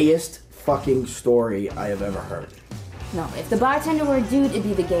the gayest fucking story I have ever heard. No, if the bartender were a dude, it'd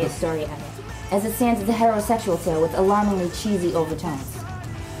be the gayest story ever. As it stands, it's a heterosexual tale with alarmingly cheesy overtones.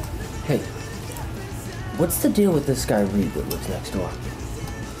 Hey, what's the deal with this guy Reed that lives next door?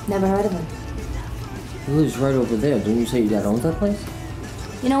 Never heard of him. He lives right over there. Didn't you say your dad owns that place?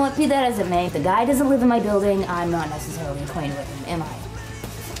 You know what, be that as it may, if the guy doesn't live in my building, I'm not necessarily acquainted with him, am I?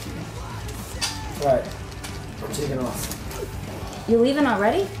 Right. I'm taking off. You leaving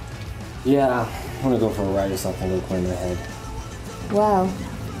already? Yeah, I want to go for a ride or something to clear my head. Wow.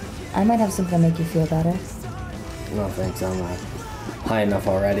 I might have something to make you feel better. No thanks, I'm high enough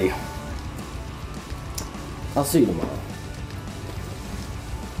already. I'll see you tomorrow.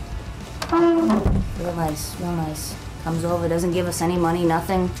 Real nice, real nice. Comes over, doesn't give us any money,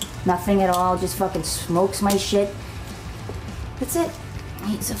 nothing at all, just fucking smokes my shit. That's it.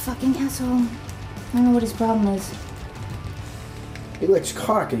 He's a fucking asshole. I don't know what his problem is. He licks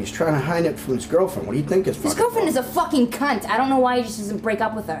cock and he's trying to hide it from his girlfriend. What do you think is fucking His girlfriend is a fucking cunt. I don't know why he just doesn't break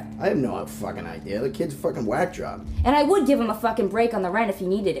up with her. I have no fucking idea. The kid's a fucking whack job. And I would give him a fucking break on the rent if he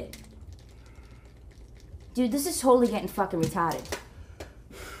needed it. Dude, this is totally getting fucking retarded.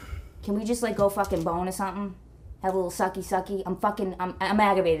 Can we just like go fucking bone or something? Have a little sucky. I'm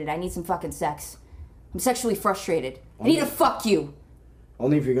aggravated. I need some fucking sex. I'm sexually frustrated. I need to fuck you.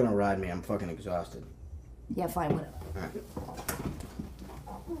 Only if you're gonna ride me. I'm fucking exhausted. Yeah, fine, whatever. All right.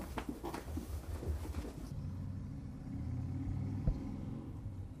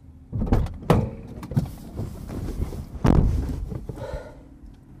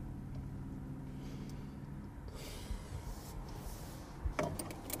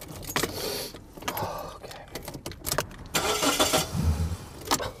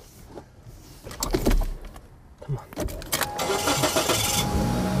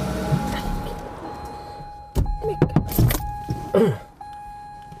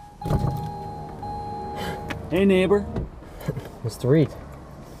 Hey, neighbor. Mr. Reed.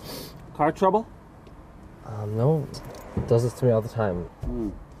 Car trouble? No. Does this to me all the time.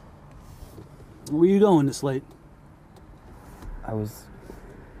 Where you going this late? I was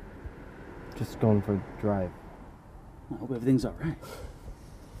just going for a drive. I hope everything's all right.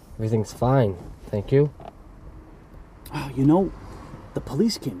 Everything's fine, thank you. Oh, you know, the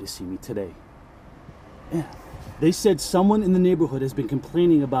police came to see me today. Yeah. They said someone in the neighborhood has been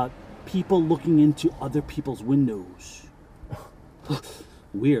complaining about people looking into other people's windows.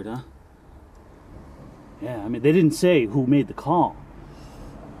 Weird, huh? Yeah, I mean, they didn't say who made the call,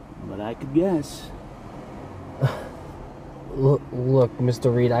 but I could guess. Look,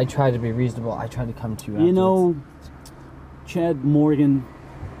 Mr. Reed, I tried to be reasonable. I tried to come to you afterwards. You know, Chad Morgan,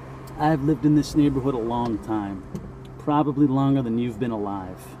 I've lived in this neighborhood a long time. Probably longer than you've been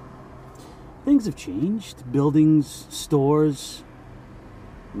alive. Things have changed. Buildings, stores,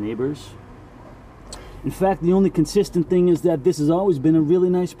 neighbors. In fact, the only consistent thing is that this has always been a really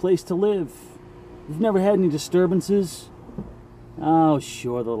nice place to live. We've never had any disturbances. Oh,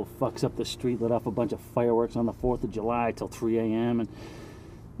 sure, the little fucks up the street lit off a bunch of fireworks on the 4th of July till 3 a.m. And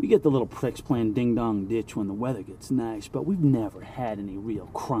we get the little pricks playing ding-dong ditch when the weather gets nice, but we've never had any real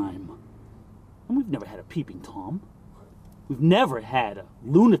crime. And we've never had a peeping Tom. We've never had a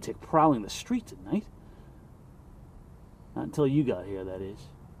lunatic prowling the streets at night. Not until you got here, that is.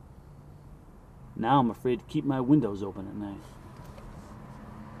 Now I'm afraid to keep my windows open at night.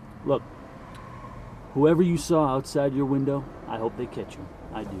 Look, whoever you saw outside your window, I hope they catch him.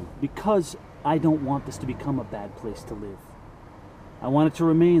 I do. Because I don't want this to become a bad place to live. I want it to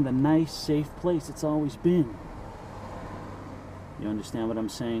remain the nice, safe place it's always been. You understand what I'm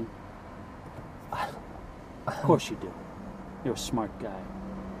saying? Of course you do. You're a smart guy.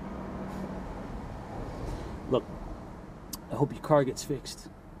 Look, I hope your car gets fixed.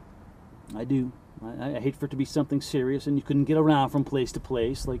 I do. I hate for it to be something serious and you couldn't get around from place to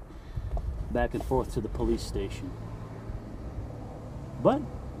place, like back and forth to the police station. But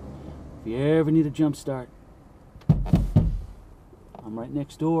if you ever need a jump start, I'm right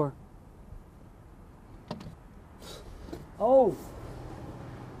next door. Oh,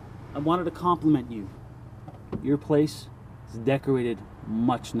 I wanted to compliment you. Your place is decorated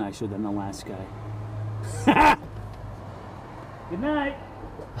much nicer than the last guy. Good night.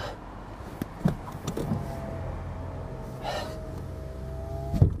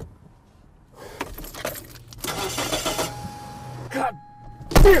 God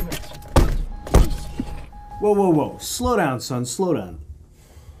damn it! Whoa, whoa, whoa. Slow down, son. Slow down.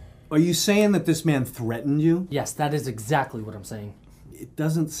 Are you saying that this man threatened you? Yes, that is exactly what I'm saying. It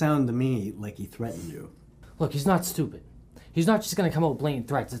doesn't sound to me like he threatened you. Look, he's not stupid. He's not just gonna come out with blatant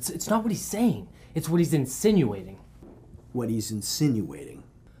threats. It's not what he's saying. It's what he's insinuating. What he's insinuating?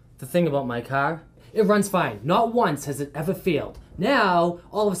 The thing about my car, it runs fine. Not once has it ever failed. Now,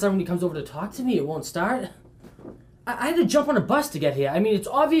 all of a sudden when he comes over to talk to me, it won't start. I had to jump on a bus to get here. I mean, it's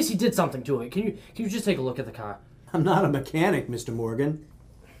obvious he did something to it. Can you just take a look at the car? I'm not a mechanic, Mr. Morgan.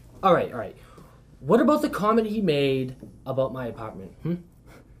 All right. What about the comment he made about my apartment?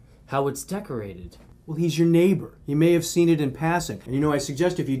 How it's decorated? Well, he's your neighbor. He may have seen it in passing. And I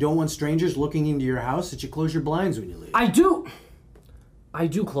suggest if you don't want strangers looking into your house that you close your blinds when you leave. I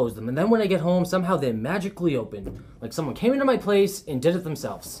do close them, and then when I get home, somehow they're magically open. Like someone came into my place and did it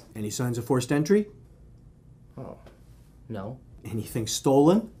themselves. Any signs of forced entry? Oh, no. Anything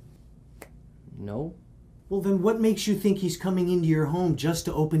stolen? No. Well, then what makes you think he's coming into your home just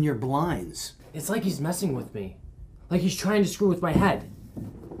to open your blinds? It's like he's messing with me. Like he's trying to screw with my head.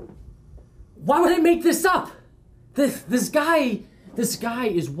 Why would I make this up? This guy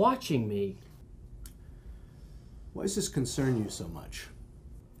is watching me. Why does this concern you so much?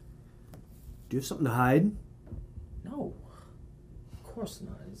 Do you have something to hide? No. Of course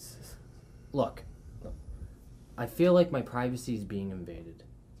not. Look, I feel like my privacy is being invaded.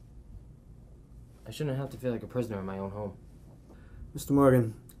 I shouldn't have to feel like a prisoner in my own home. Mr.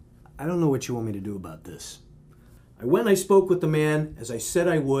 Morgan, I don't know what you want me to do about this. I spoke with the man, as I said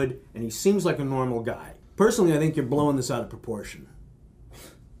I would, and he seems like a normal guy. Personally, I think you're blowing this out of proportion.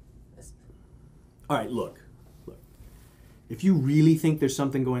 All right, look. If you really think there's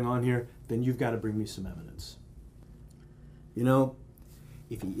something going on here, then you've got to bring me some evidence.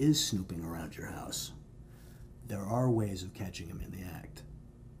 If he is snooping around your house, there are ways of catching him in the act.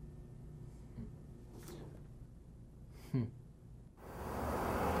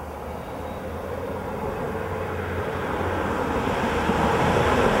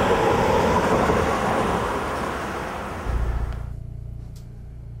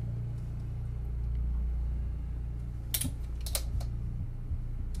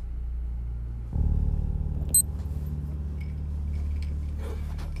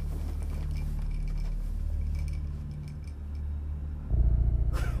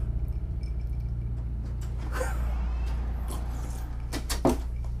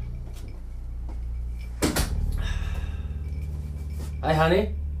 Hi,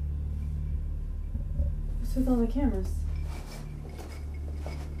 honey. What's with all the cameras?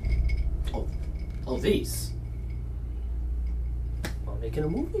 Oh, these. I'm making a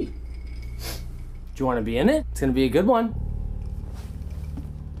movie. Do you want to be in it? It's gonna be a good one.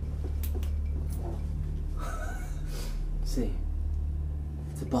 See,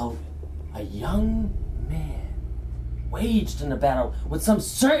 it's about a young man waged in a battle with some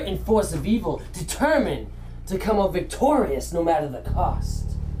certain force of evil, determined to come out victorious no matter the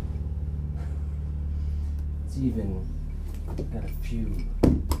cost. It's even got a few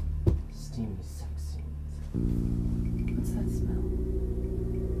steamy sex scenes. What's that smell?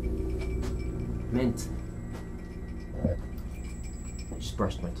 Mint. I just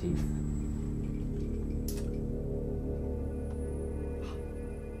brushed my teeth.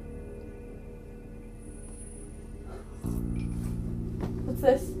 What's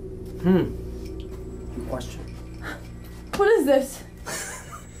this? Good question. What is this?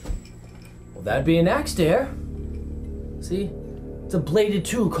 Well, that'd be an axe there. See? It's a bladed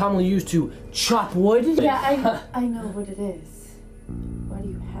tool commonly used to chop wood. Yeah, I know what it is. Why do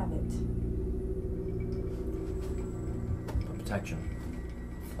you have it? For protection.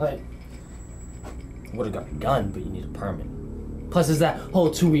 Like, would have got a gun, but you need a permit. Plus, there's that whole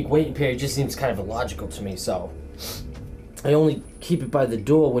 2-week waiting period. Just seems kind of illogical to me, so I only keep it by the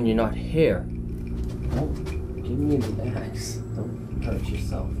door when you're not here. Oh, give me the axe. Don't hurt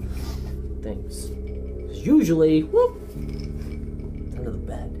yourself. Thanks. 'Cause usually, whoop, it's under the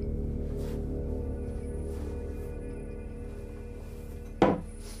bed.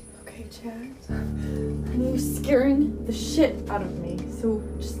 Okay, Chad. I know you're scaring the shit out of me, so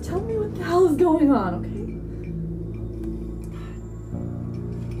just tell me what the hell is going on, okay?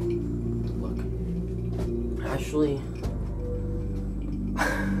 Look, Ashley,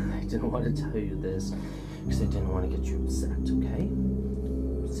 I didn't want to tell you this because I didn't want to get you upset, okay?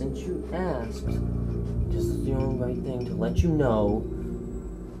 Since you asked, this is the only right thing to let you know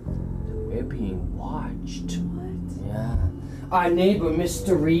that we're being watched. What? Yeah. Our neighbor,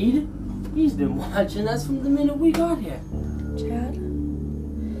 Mr. Reed, he's been watching us from the minute we got here. Chad,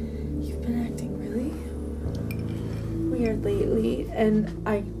 you've been acting really weird lately, and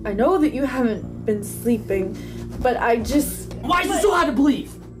I know that you haven't been sleeping, but I just... Why is it so hard to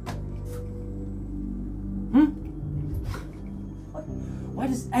believe? Why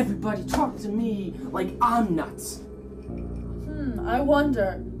does everybody talk to me like I'm nuts? I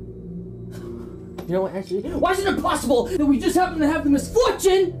wonder. You know what, actually? Why is it possible that we just happen to have the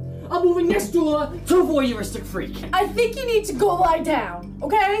misfortune of moving next door to a voyeuristic freak? I think you need to go lie down,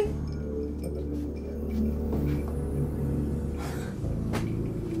 okay?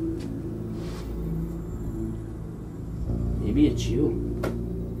 Maybe it's you.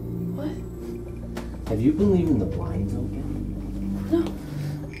 What? Have you been leaving the blinds open? No.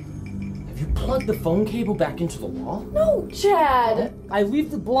 Have you plugged the phone cable back into the wall? No, Chad! I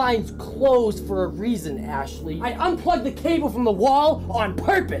leave the blinds closed for a reason, Ashley. I unplugged the cable from the wall on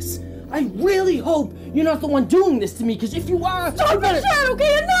purpose. I really hope you're not the one doing this to me, because if you are... Stop it, Chad,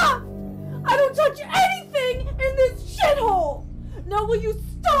 okay? Enough! I don't touch anything in this shithole! Now will you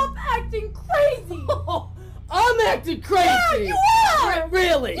stop acting crazy? I'm acting crazy! Yeah, you are!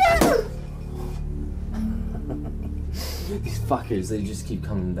 Really? Yeah! These fuckers, they just keep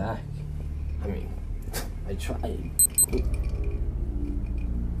coming back. I mean, I tried.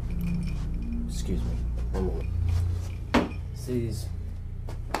 Excuse me, one moment. See these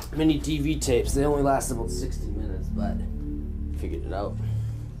mini TV tapes, they only last about 60 minutes, but I figured it out.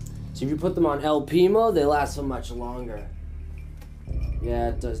 So if you put them on LP mode, they last so much longer. Yeah,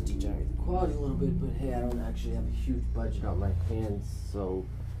 it does degenerate the quality a little bit, but hey, I don't actually have a huge budget on my hands, so...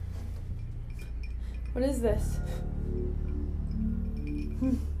 What is this?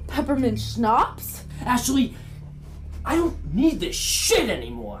 Peppermint schnapps? Ashley, I don't need this shit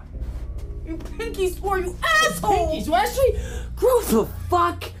anymore. You pinky swore, you asshole! Pinky swore, Ashley? Grow the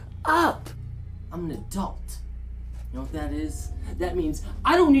fuck up. I'm an adult. You know what that is? That means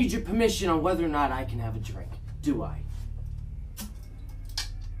I don't need your permission on whether or not I can have a drink, do I?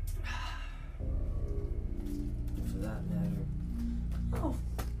 For that matter. Oh,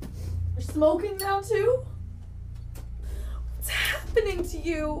 you're smoking now too? What's happening to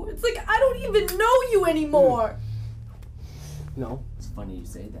you? It's like I don't even know you anymore. No, it's funny you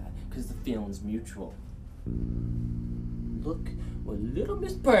say that, because the feeling's mutual. Look, what little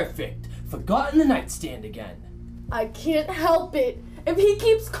Miss Perfect forgot in the nightstand again. I can't help it if he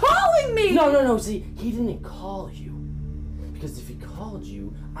keeps calling me! No, see, he didn't call you. Because if he called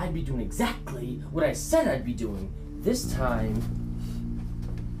you, I'd be doing exactly what I said I'd be doing. This time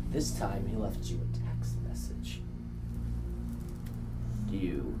he left you a text message.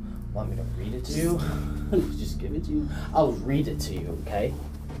 Want me to read it to you? Just give it to you? I'll read it to you, okay?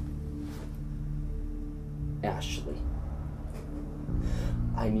 Ashley,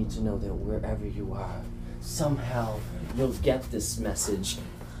 I need to know that wherever you are, somehow you'll get this message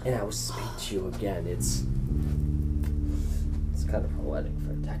and I will speak to you again. It's kind of poetic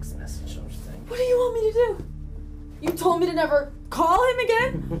for a text message, don't you think? What do you want me to do? You told me to never call him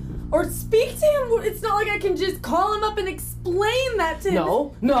again? Or speak to him? It's not like I can just call him up and explain that to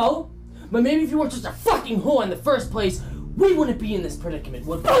him. No. But maybe if you weren't just a fucking whore in the first place, we wouldn't be in this predicament,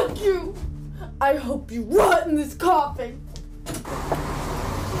 would we? Fuck you! I hope you rot in this coffin.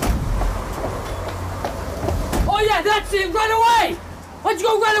 Oh yeah, that's it! Run away! Why don't you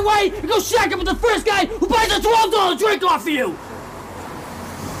go run away and go shack up with the first guy who buys a $12 drink off of you?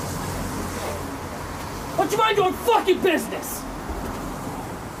 Why don't you mind doing fucking business?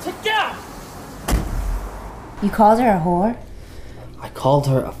 Take care! You called her a whore? I called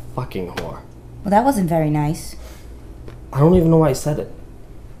her a fucking whore. Well, that wasn't very nice. I don't even know why I said it.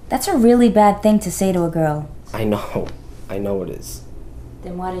 That's a really bad thing to say to a girl. I know it is.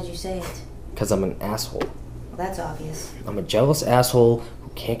 Then why did you say it? Because I'm an asshole. Well, that's obvious. I'm a jealous asshole who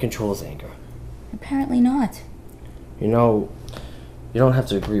can't control his anger. Apparently not. You know, you don't have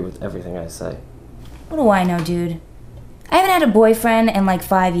to agree with everything I say. What do I know, dude? I haven't had a boyfriend in like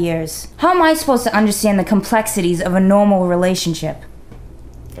 5 years. How am I supposed to understand the complexities of a normal relationship?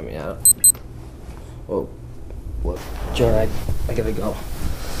 I mean, well, Jared, I gotta go.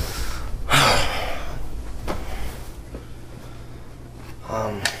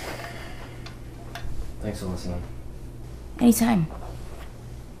 Thanks for listening. Anytime.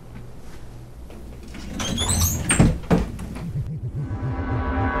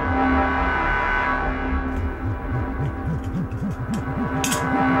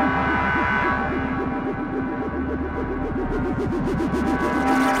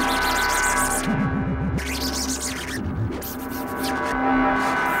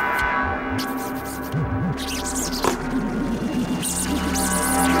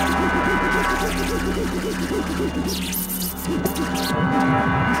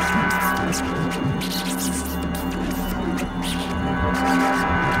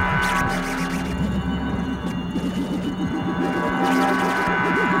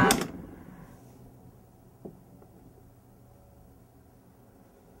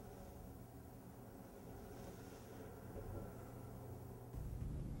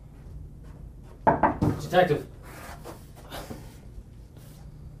 Detective.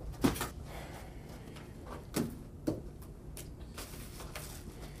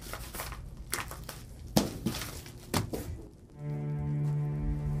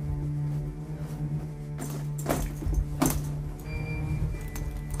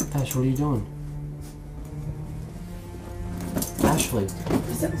 Ash, what are you doing? Ashley. What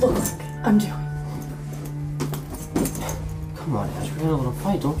does it look like I'm doing? Come on, Ash, we're in a little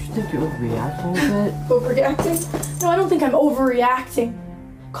fight. Don't you think you're overreacting a bit? Overreacting? No, I don't think I'm overreacting.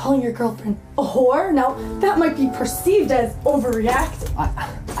 Calling your girlfriend a whore? Now, that might be perceived as overreacting.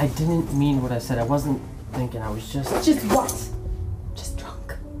 I didn't mean what I said. I wasn't thinking. I was just... Just what? Just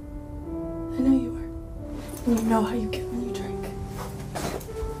drunk. I know you are. And you know how you get when you drink.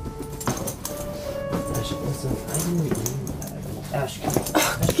 Ash, listen, I didn't mean that. Ash, come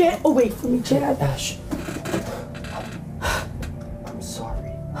on. Get away from me, Chad. Ash. I'm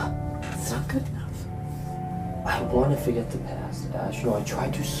sorry. It's not good enough. I want to forget the past, Ash. You know, I try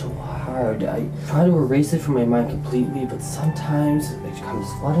to so hard. I try to erase it from my mind completely, but sometimes it comes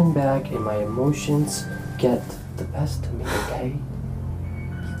flooding back and my emotions get the best of me, okay?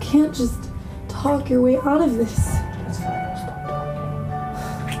 You can't just talk your way out of this. That's fine, I'll stop talking.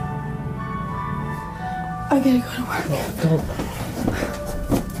 I gotta go to work. No, don't.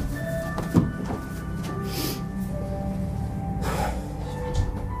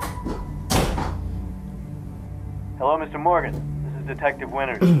 Hello, Mr. Morgan. This is Detective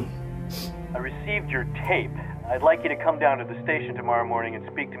Winters. I received your tape. I'd like you to come down to the station tomorrow morning and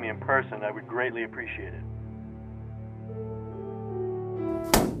speak to me in person. I would greatly appreciate it.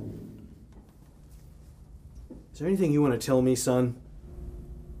 Is there anything you want to tell me, son?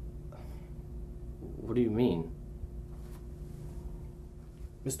 What do you mean?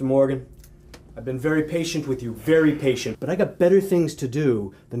 Mr. Morgan, I've been very patient with you, very patient, but I got better things to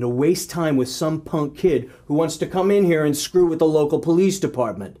do than to waste time with some punk kid who wants to come in here and screw with the local police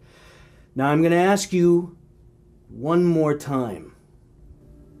department. Now I'm going to ask you one more time.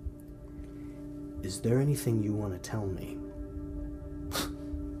 Is there anything you want to tell me?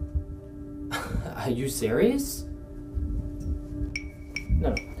 Are you serious?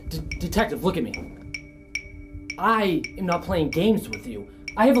 No. Detective, look at me. I am not playing games with you.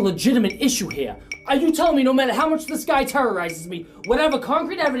 I have a legitimate issue here. Are you telling me no matter how much this guy terrorizes me, whatever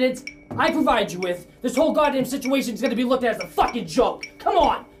concrete evidence I provide you with, this whole goddamn situation is gonna be looked at as a fucking joke? Come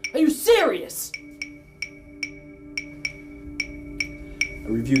on! Are you serious? I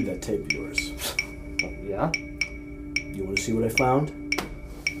reviewed that tape of yours. Yeah? You want to see what I found?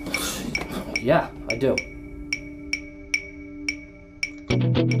 Yeah, I do.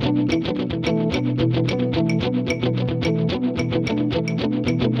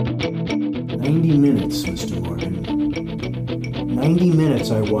 "90 minutes, Mr. Morgan. 90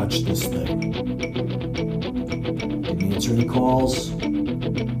 minutes I watched this thing. Didn't answer any calls.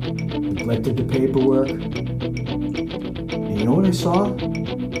 Neglected the paperwork. And you know what I saw?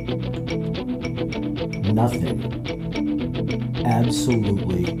 Nothing.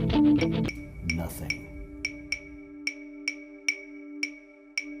 Absolutely nothing."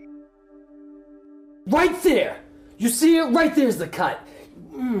 Right there! You see it? Right there's the cut.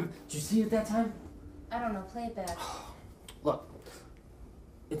 Did you see it that time? I don't know, play it back. Look,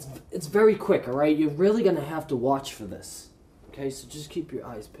 it's very quick, all right? You're really gonna have to watch for this. Okay, so just keep your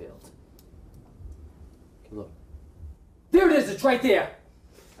eyes peeled. Okay, look. There it is, it's right there.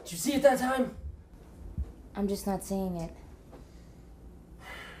 Did you see it that time? I'm just not seeing it.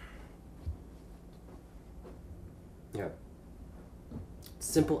 Yeah.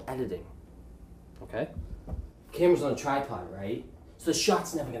 Simple editing. Okay? Camera's on a tripod, right? So the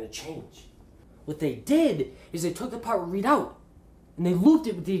shot's never gonna change. What they did is they took the part we read out and they looped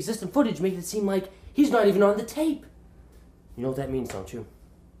it with the existing footage, making it seem like he's not even on the tape. You know what that means, don't you?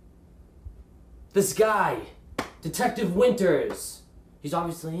 This guy, Detective Winters, he's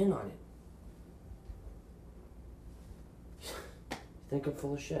obviously in on it. You think I'm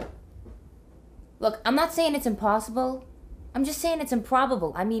full of shit? Look, I'm not saying it's impossible. I'm just saying it's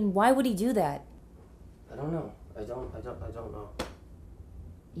improbable. I mean, why would he do that? I don't know. I don't know.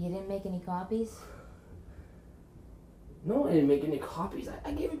 You didn't make any copies? No, I didn't make any copies.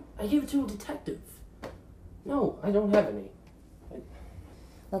 I gave it to a detective. No, I don't have any.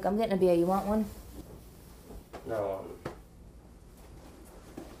 Look, I'm getting a beer. You want one? No.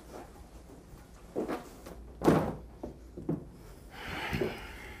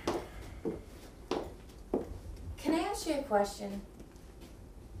 Can I ask you a question?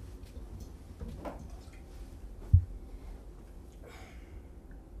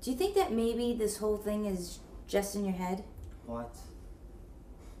 Do you think that maybe this whole thing is just in your head? What?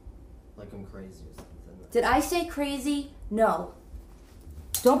 Like I'm crazy or something? Did I say crazy? No.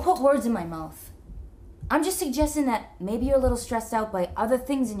 Don't put words in my mouth. I'm just suggesting that maybe you're a little stressed out by other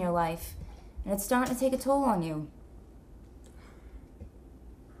things in your life, and it's starting to take a toll on you.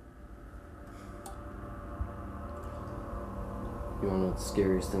 You wanna know what the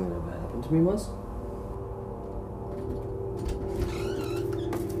scariest thing that ever happened to me was?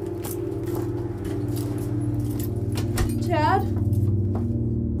 Chad?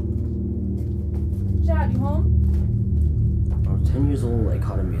 Chad, you home? I was 10 years old. I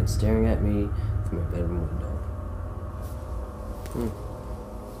caught a man staring at me from my bedroom window.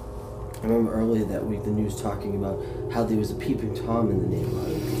 I remember earlier that week the news talking about how there was a peeping Tom in the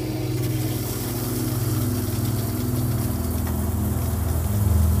neighborhood.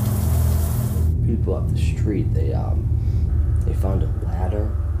 People up the street, they found a ladder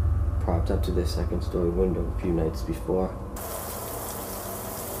propped up to their second-story window a few nights before.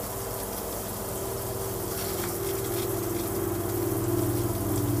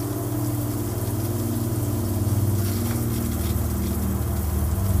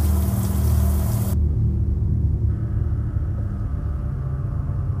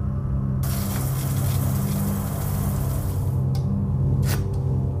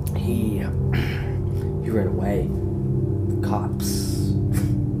 He ran away. The cops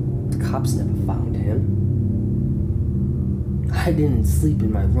never found him. I didn't sleep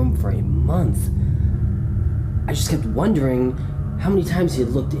in my room for a month. I just kept wondering how many times he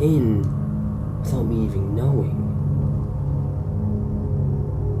had looked in without me even knowing.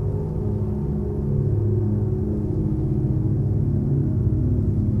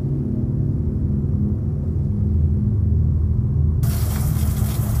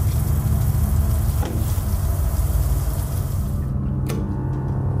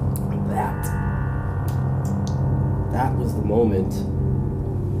 That was the moment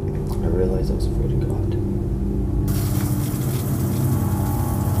I realized I was afraid of God.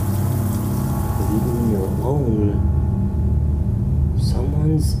 Because even when you're alone,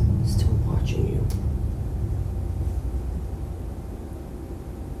 someone's still watching you.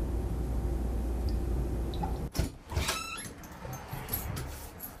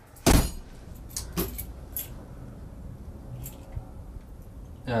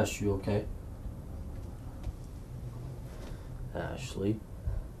 Ash, you okay? Ashley?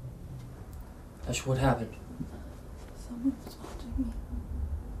 Ash, what happened? Someone was watching me.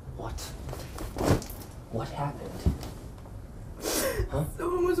 What? What happened? Huh?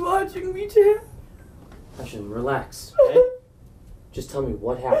 Someone was watching me, Chad. Ashley, relax, okay? Just tell me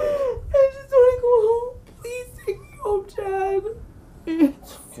what happened. I just want to go home. Please take me home, Chad.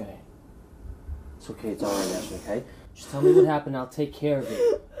 It's okay. It's okay, it's alright, Ashley, okay? Just tell me what happened, I'll take care of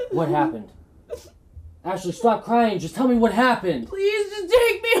it. What happened? Ashley, stop crying, just tell me what happened. Please just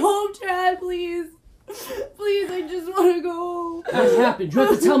take me home, Chad, please. Please, I just want to go home. What happened? You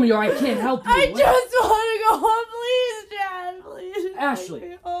have to tell me or I can't help you. I just want to go home, please, Chad, please. Ashley. Take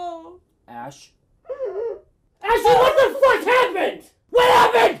me home. Ash. Ashley, what the fuck happened? What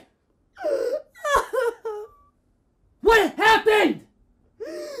happened? What happened?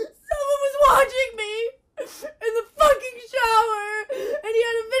 Someone was watching me in the fucking shower, and he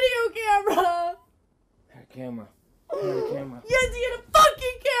had a video camera. Had a camera. Had a camera. Yes, he had a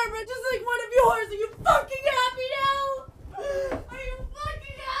fucking camera, just like one of yours. Are you fucking happy now? Are you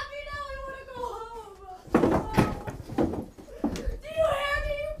fucking happy now? I want to go home. Do you hear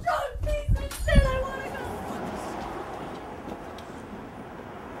me, you drunk piece of shit? I want to go.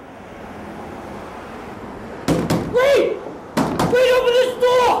 Reed! Reed, open this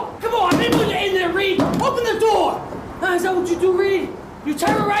door! Come on, I know you're in there, Reed! Open the door! Is that what you do, Reed? You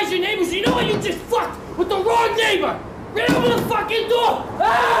terrorize your neighbors. You know what? You just fucked with the wrong neighbor! Reed, open the fucking door!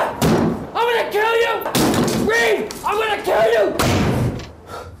 Ah! I'm gonna kill you! Reed! I'm gonna kill you!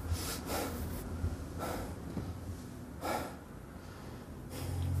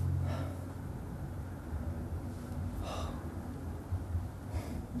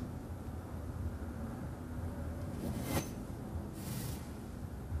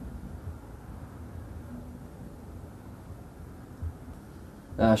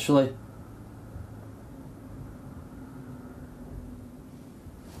 Ashley?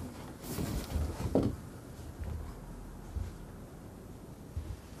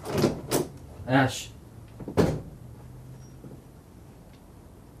 Ash.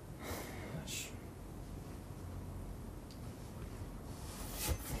 Ash.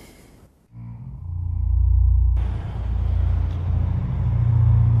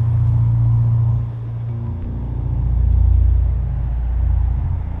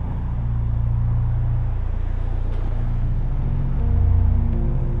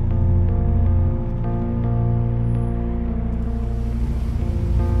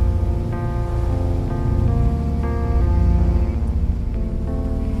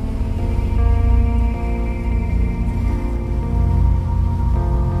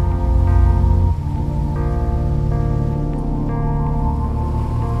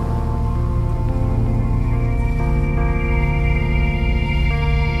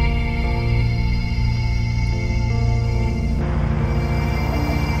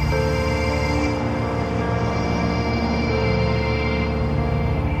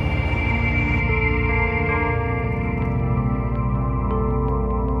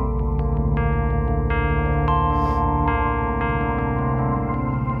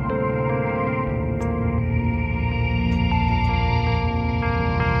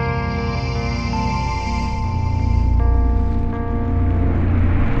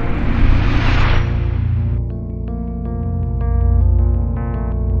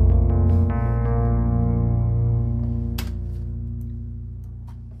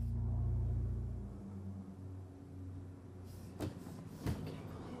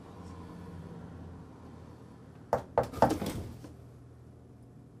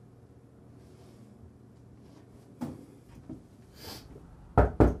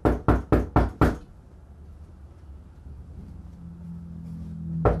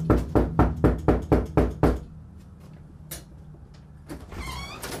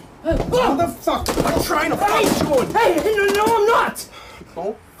 Motherfucker! I'm trying to fuck Jordan! Hey, no, I'm not!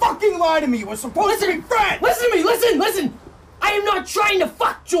 Don't fucking lie to me! We're supposed to be friends! Listen to me, listen! I am not trying to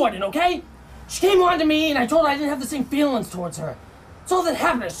fuck Jordan, okay? She came on to me and I told her I didn't have the same feelings towards her. That's all that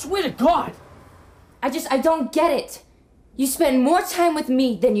happened, I swear to God. I don't get it. You spend more time with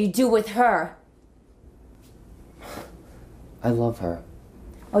me than you do with her. I love her.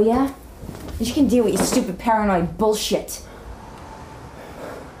 Oh yeah? You can deal with your stupid paranoid bullshit.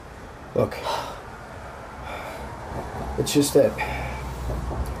 Look, it's just that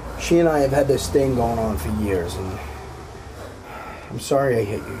she and I have had this thing going on for years, and I'm sorry I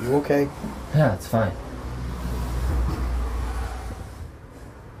hit you. You okay? Yeah, it's fine.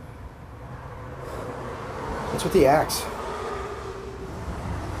 What's with the axe?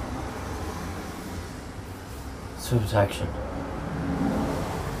 It's for protection.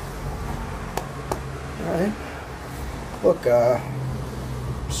 right? Look,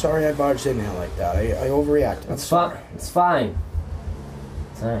 sorry I barged in here like that. I overreacted. It's fine. It's fine.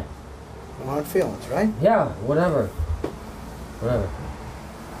 It's alright. No hard feelings, right? Yeah, whatever. Whatever.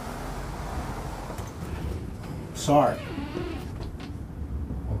 Sorry.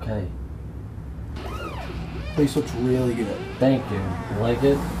 Okay. Place looks really good. Thank you. You like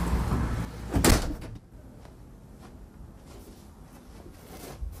it?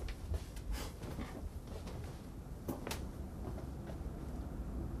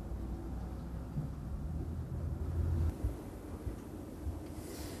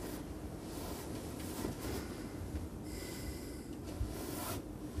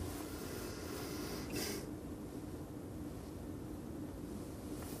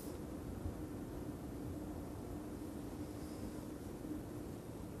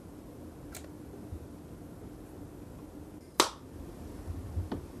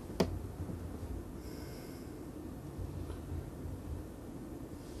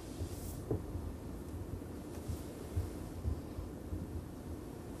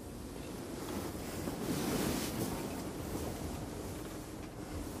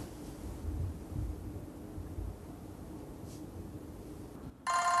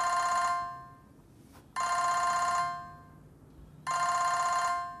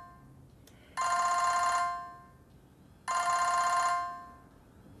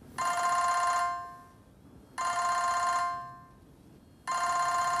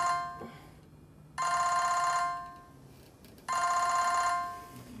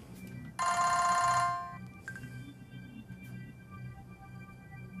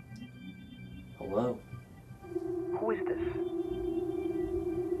 Hello? Who is this?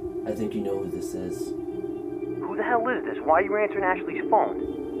 I think you know who this is. Who the hell is this? Why are you answering Ashley's phone?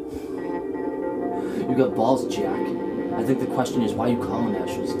 You got balls, Jack. I think the question is why you calling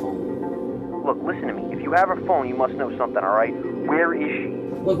Ashley's phone. Look, listen to me. If you have her phone, you must know something, alright? Where is she?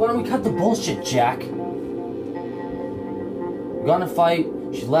 Look, why don't we cut the bullshit, Jack? We got in a fight,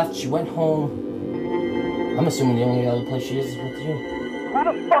 she left, she went home. I'm assuming the only other place she is with you. Who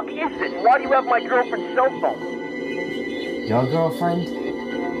the fuck is this? Why do you have my girlfriend's cell phone? Your girlfriend?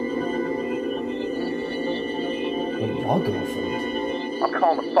 Your girlfriend? I'm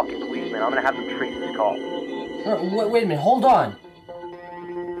calling the fucking police, man. I'm gonna have them trace this call. Wait a minute, hold on.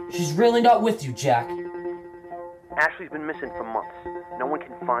 She's really not with you, Jack. Ashley's been missing for months. No one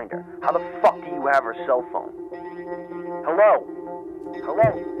can find her. How the fuck do you have her cell phone? Hello?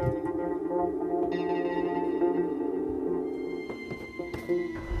 Hello?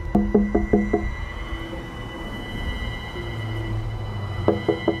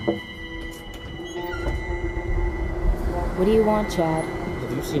 What do you want, Chad?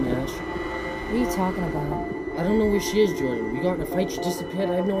 Have you seen Ash? What are you talking about? I don't know where she is, Jordan. We got in a fight, she disappeared.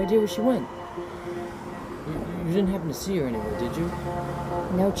 I have no idea where she went. You didn't happen to see her anywhere, did you?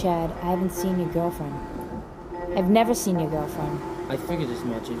 No, Chad. I haven't seen your girlfriend. I've never seen your girlfriend. I figured as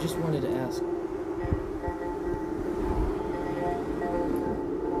much. I just wanted to ask.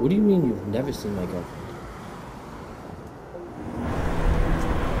 What do you mean you've never seen my girlfriend?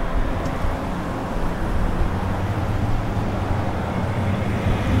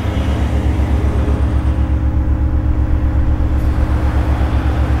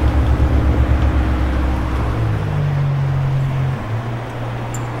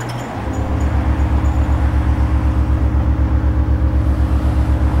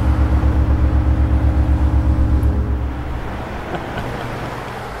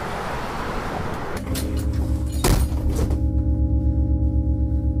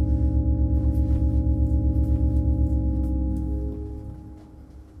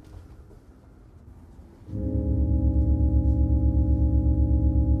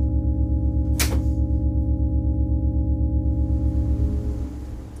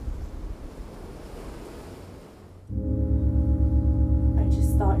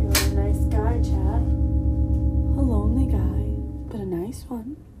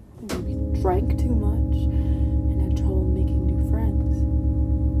 Drank too much and had trouble making new friends.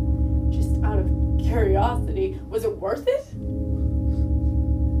 Just out of curiosity, was it worth it?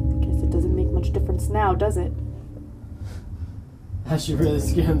 I guess it doesn't make much difference now, does it? Ash, you're really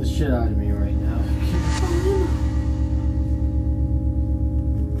scaring the shit out of me right now.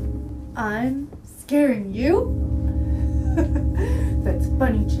 I'm scaring you? That's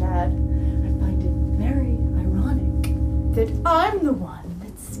funny, Chad. I find it very ironic that I'm the one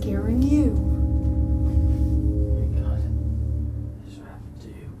scaring you. Oh my god. This happened to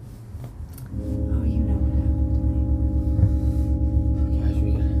you. Oh, you know what happened to me. Guys,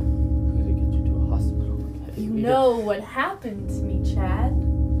 we gotta get you to a hospital. You know what happened to me, Chad.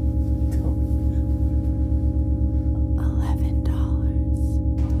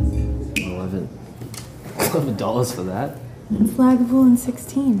 $20 for that. It's Lagavulin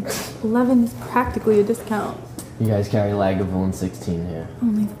 16. 11 is practically a discount. You guys carry Lagavulin 16 here.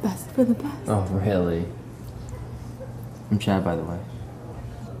 Only the best for the best. Oh, really? I'm Chad, by the way.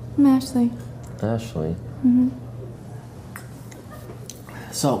 I'm Ashley. Ashley? Mm-hmm.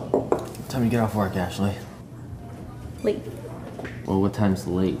 So, time to get off work, Ashley. Late. Well, what time's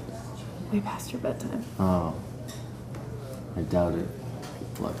late? Way past your bedtime. Oh. I doubt it.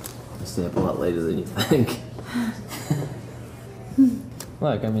 Look, I stay up a lot later than you think.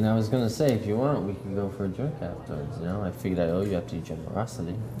 Look, I mean, I was gonna say, if you want, we can go for a drink afterwards, you know? I figured I owe you after your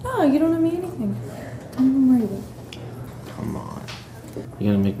generosity. No, you don't owe me anything. I'm ready. Come on.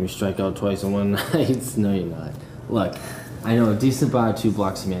 You're gonna make me strike out twice in one night? No, you're not. Look, I know a decent bar 2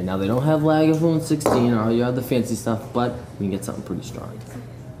 blocks from here. Now, they don't have Lagavulin 16 or all your other fancy stuff, but we can get something pretty strong.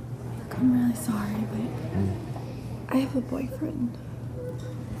 Look, I'm really sorry, but I have a boyfriend.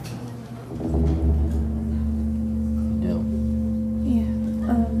 You do? Yeah.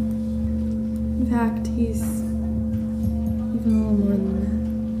 In fact, he's even a little more than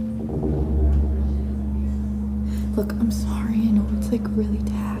that. Look, I'm sorry. I know it's like really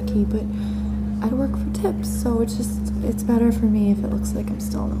tacky, but I'd work for tips, so it's better for me if it looks like I'm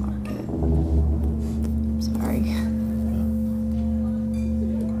still in the market. I'm sorry.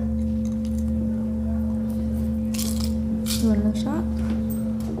 You want another shot?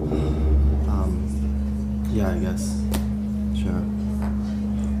 Yeah, I guess. Sure.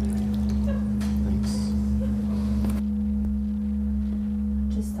 Thanks.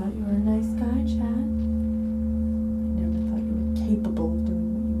 Just thought you were a nice guy, Chad. I never thought you were capable of doing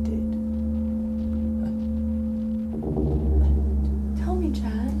what you did. Tell me,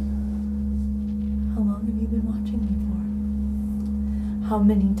 Chad. How long have you been watching me for? How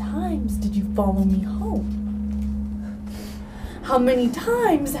many times did you follow me home? How many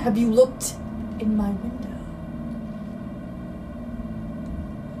times have you looked in my window?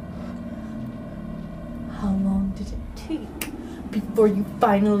 How long did it take before you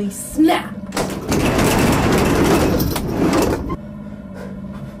finally snapped? What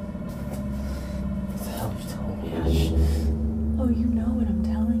the hell are you telling me, Ash? Oh, you know what I'm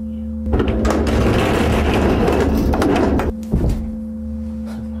telling you.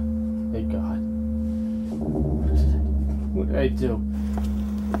 Thank God. What did I do?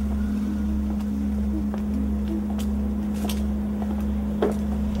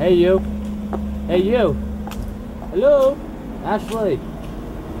 Hey, you. Hey, you. Hello? Ashley.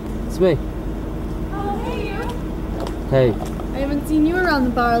 It's me. Oh, hey, you. Hey. I haven't seen you around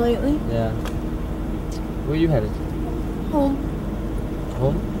the bar lately. Yeah. Where you headed? Home.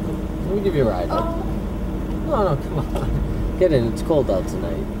 Home? Let me give you a ride. Oh. No, come on. Get in. It's cold out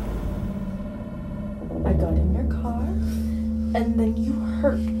tonight. I got in your car, and then you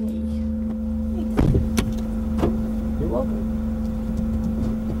hurt me. You're welcome.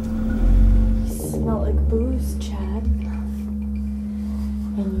 You smell like booze, Chad.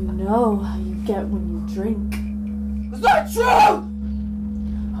 And you know how you get when you drink. Is that true?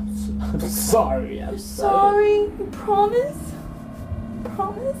 I'm sorry. You're sorry? You promise?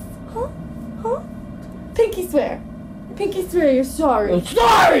 Promise? Huh? Huh? Pinky swear. Pinky swear you're sorry. I'm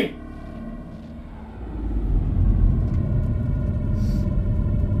sorry!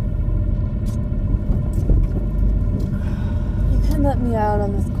 You can let me out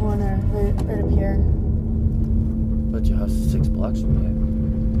on this corner, right up here. But your house is 6 blocks from here.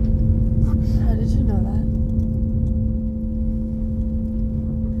 How did you know that?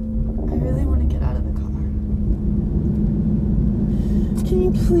 I really want to get out of the car. Can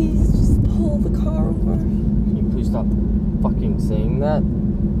you please just pull the car over? Can you please stop fucking saying that?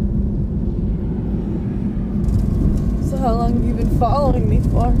 So how long have you been following me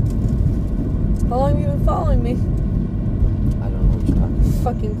for? How long have you been following me? I don't know what you're talking about.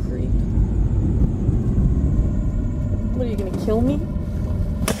 Fucking creep. What, are you gonna kill me?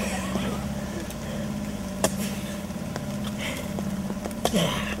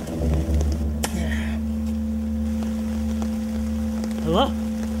 Hello?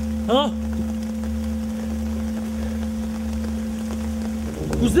 Hello?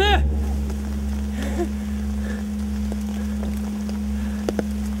 Who's there?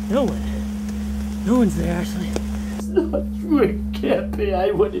 No one. No one's there, Ashley. It's not true. It can't be.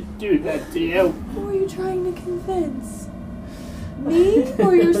 I wouldn't do that to you. Who are you trying to convince? Me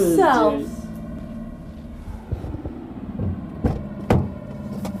or yourself?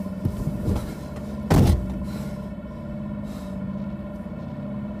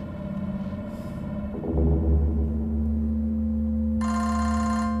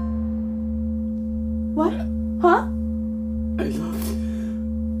 What? Huh? I love you.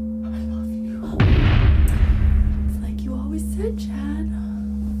 I love you.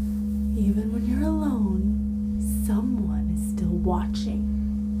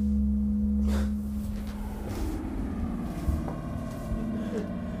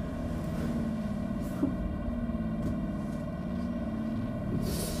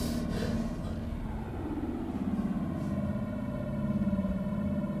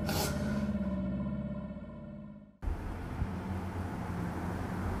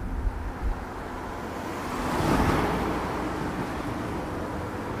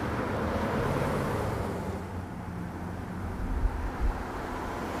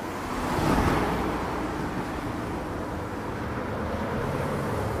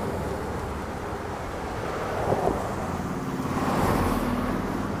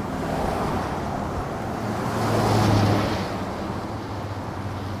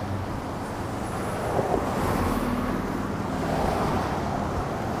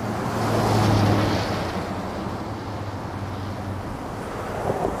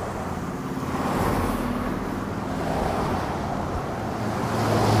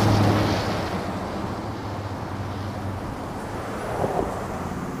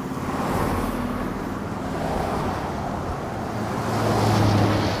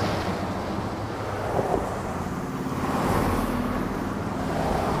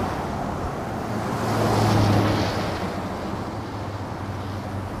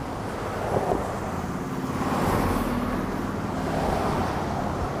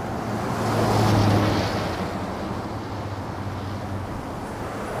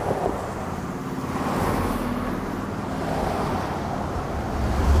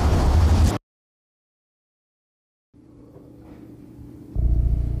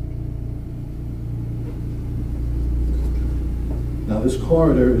 This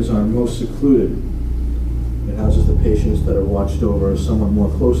corridor is our most secluded. It houses the patients that are watched over somewhat more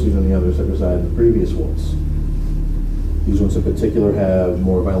closely than the others that reside in the previous wards. These ones in particular have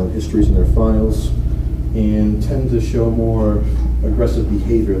more violent histories in their files and tend to show more aggressive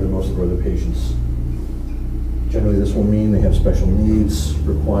behavior than most of our other patients. Generally, this will mean they have special needs,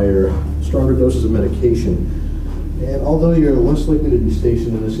 require stronger doses of medication, and although you're less likely to be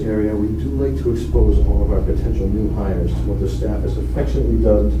stationed in this area, we do like to expose all of our potential new hires to what the staff has affectionately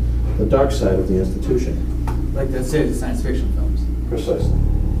dubbed the dark side of the institution. Like that series of science fiction films. Precisely.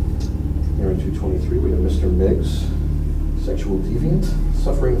 Here in 223, we have Mr. Miggs, sexual deviant,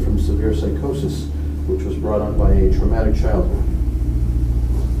 suffering from severe psychosis, which was brought on by a traumatic childhood.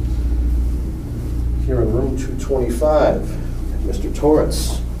 Here in room 225, Mr.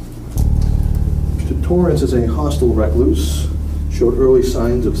 Torrance. Mr. Torrance is a hostile recluse, showed early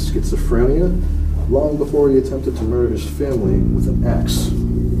signs of schizophrenia long before he attempted to murder his family with an axe.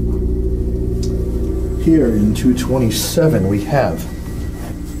 Here in 227 we have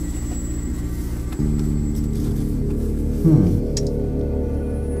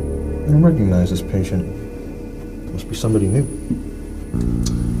I don't recognize this patient. Must be somebody new.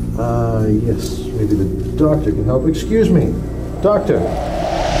 Yes, maybe the doctor can help. Excuse me, doctor.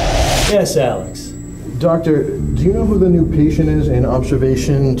 Yes, Alex. Doctor, do you know who the new patient is in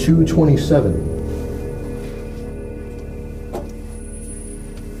observation 227?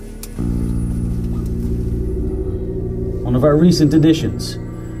 One of our recent additions.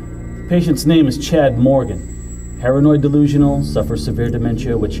 The patient's name is Chad Morgan. Paranoid delusional, suffers severe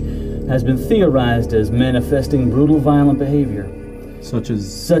dementia, which has been theorized as manifesting brutal violent behavior. Such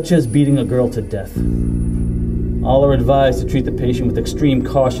as beating a girl to death. All are advised to treat the patient with extreme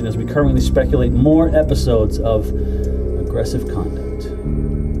caution as we currently speculate more episodes of aggressive conduct.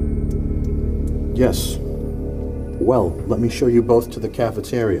 Yes. Well, let me show you both to the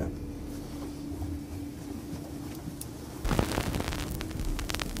cafeteria.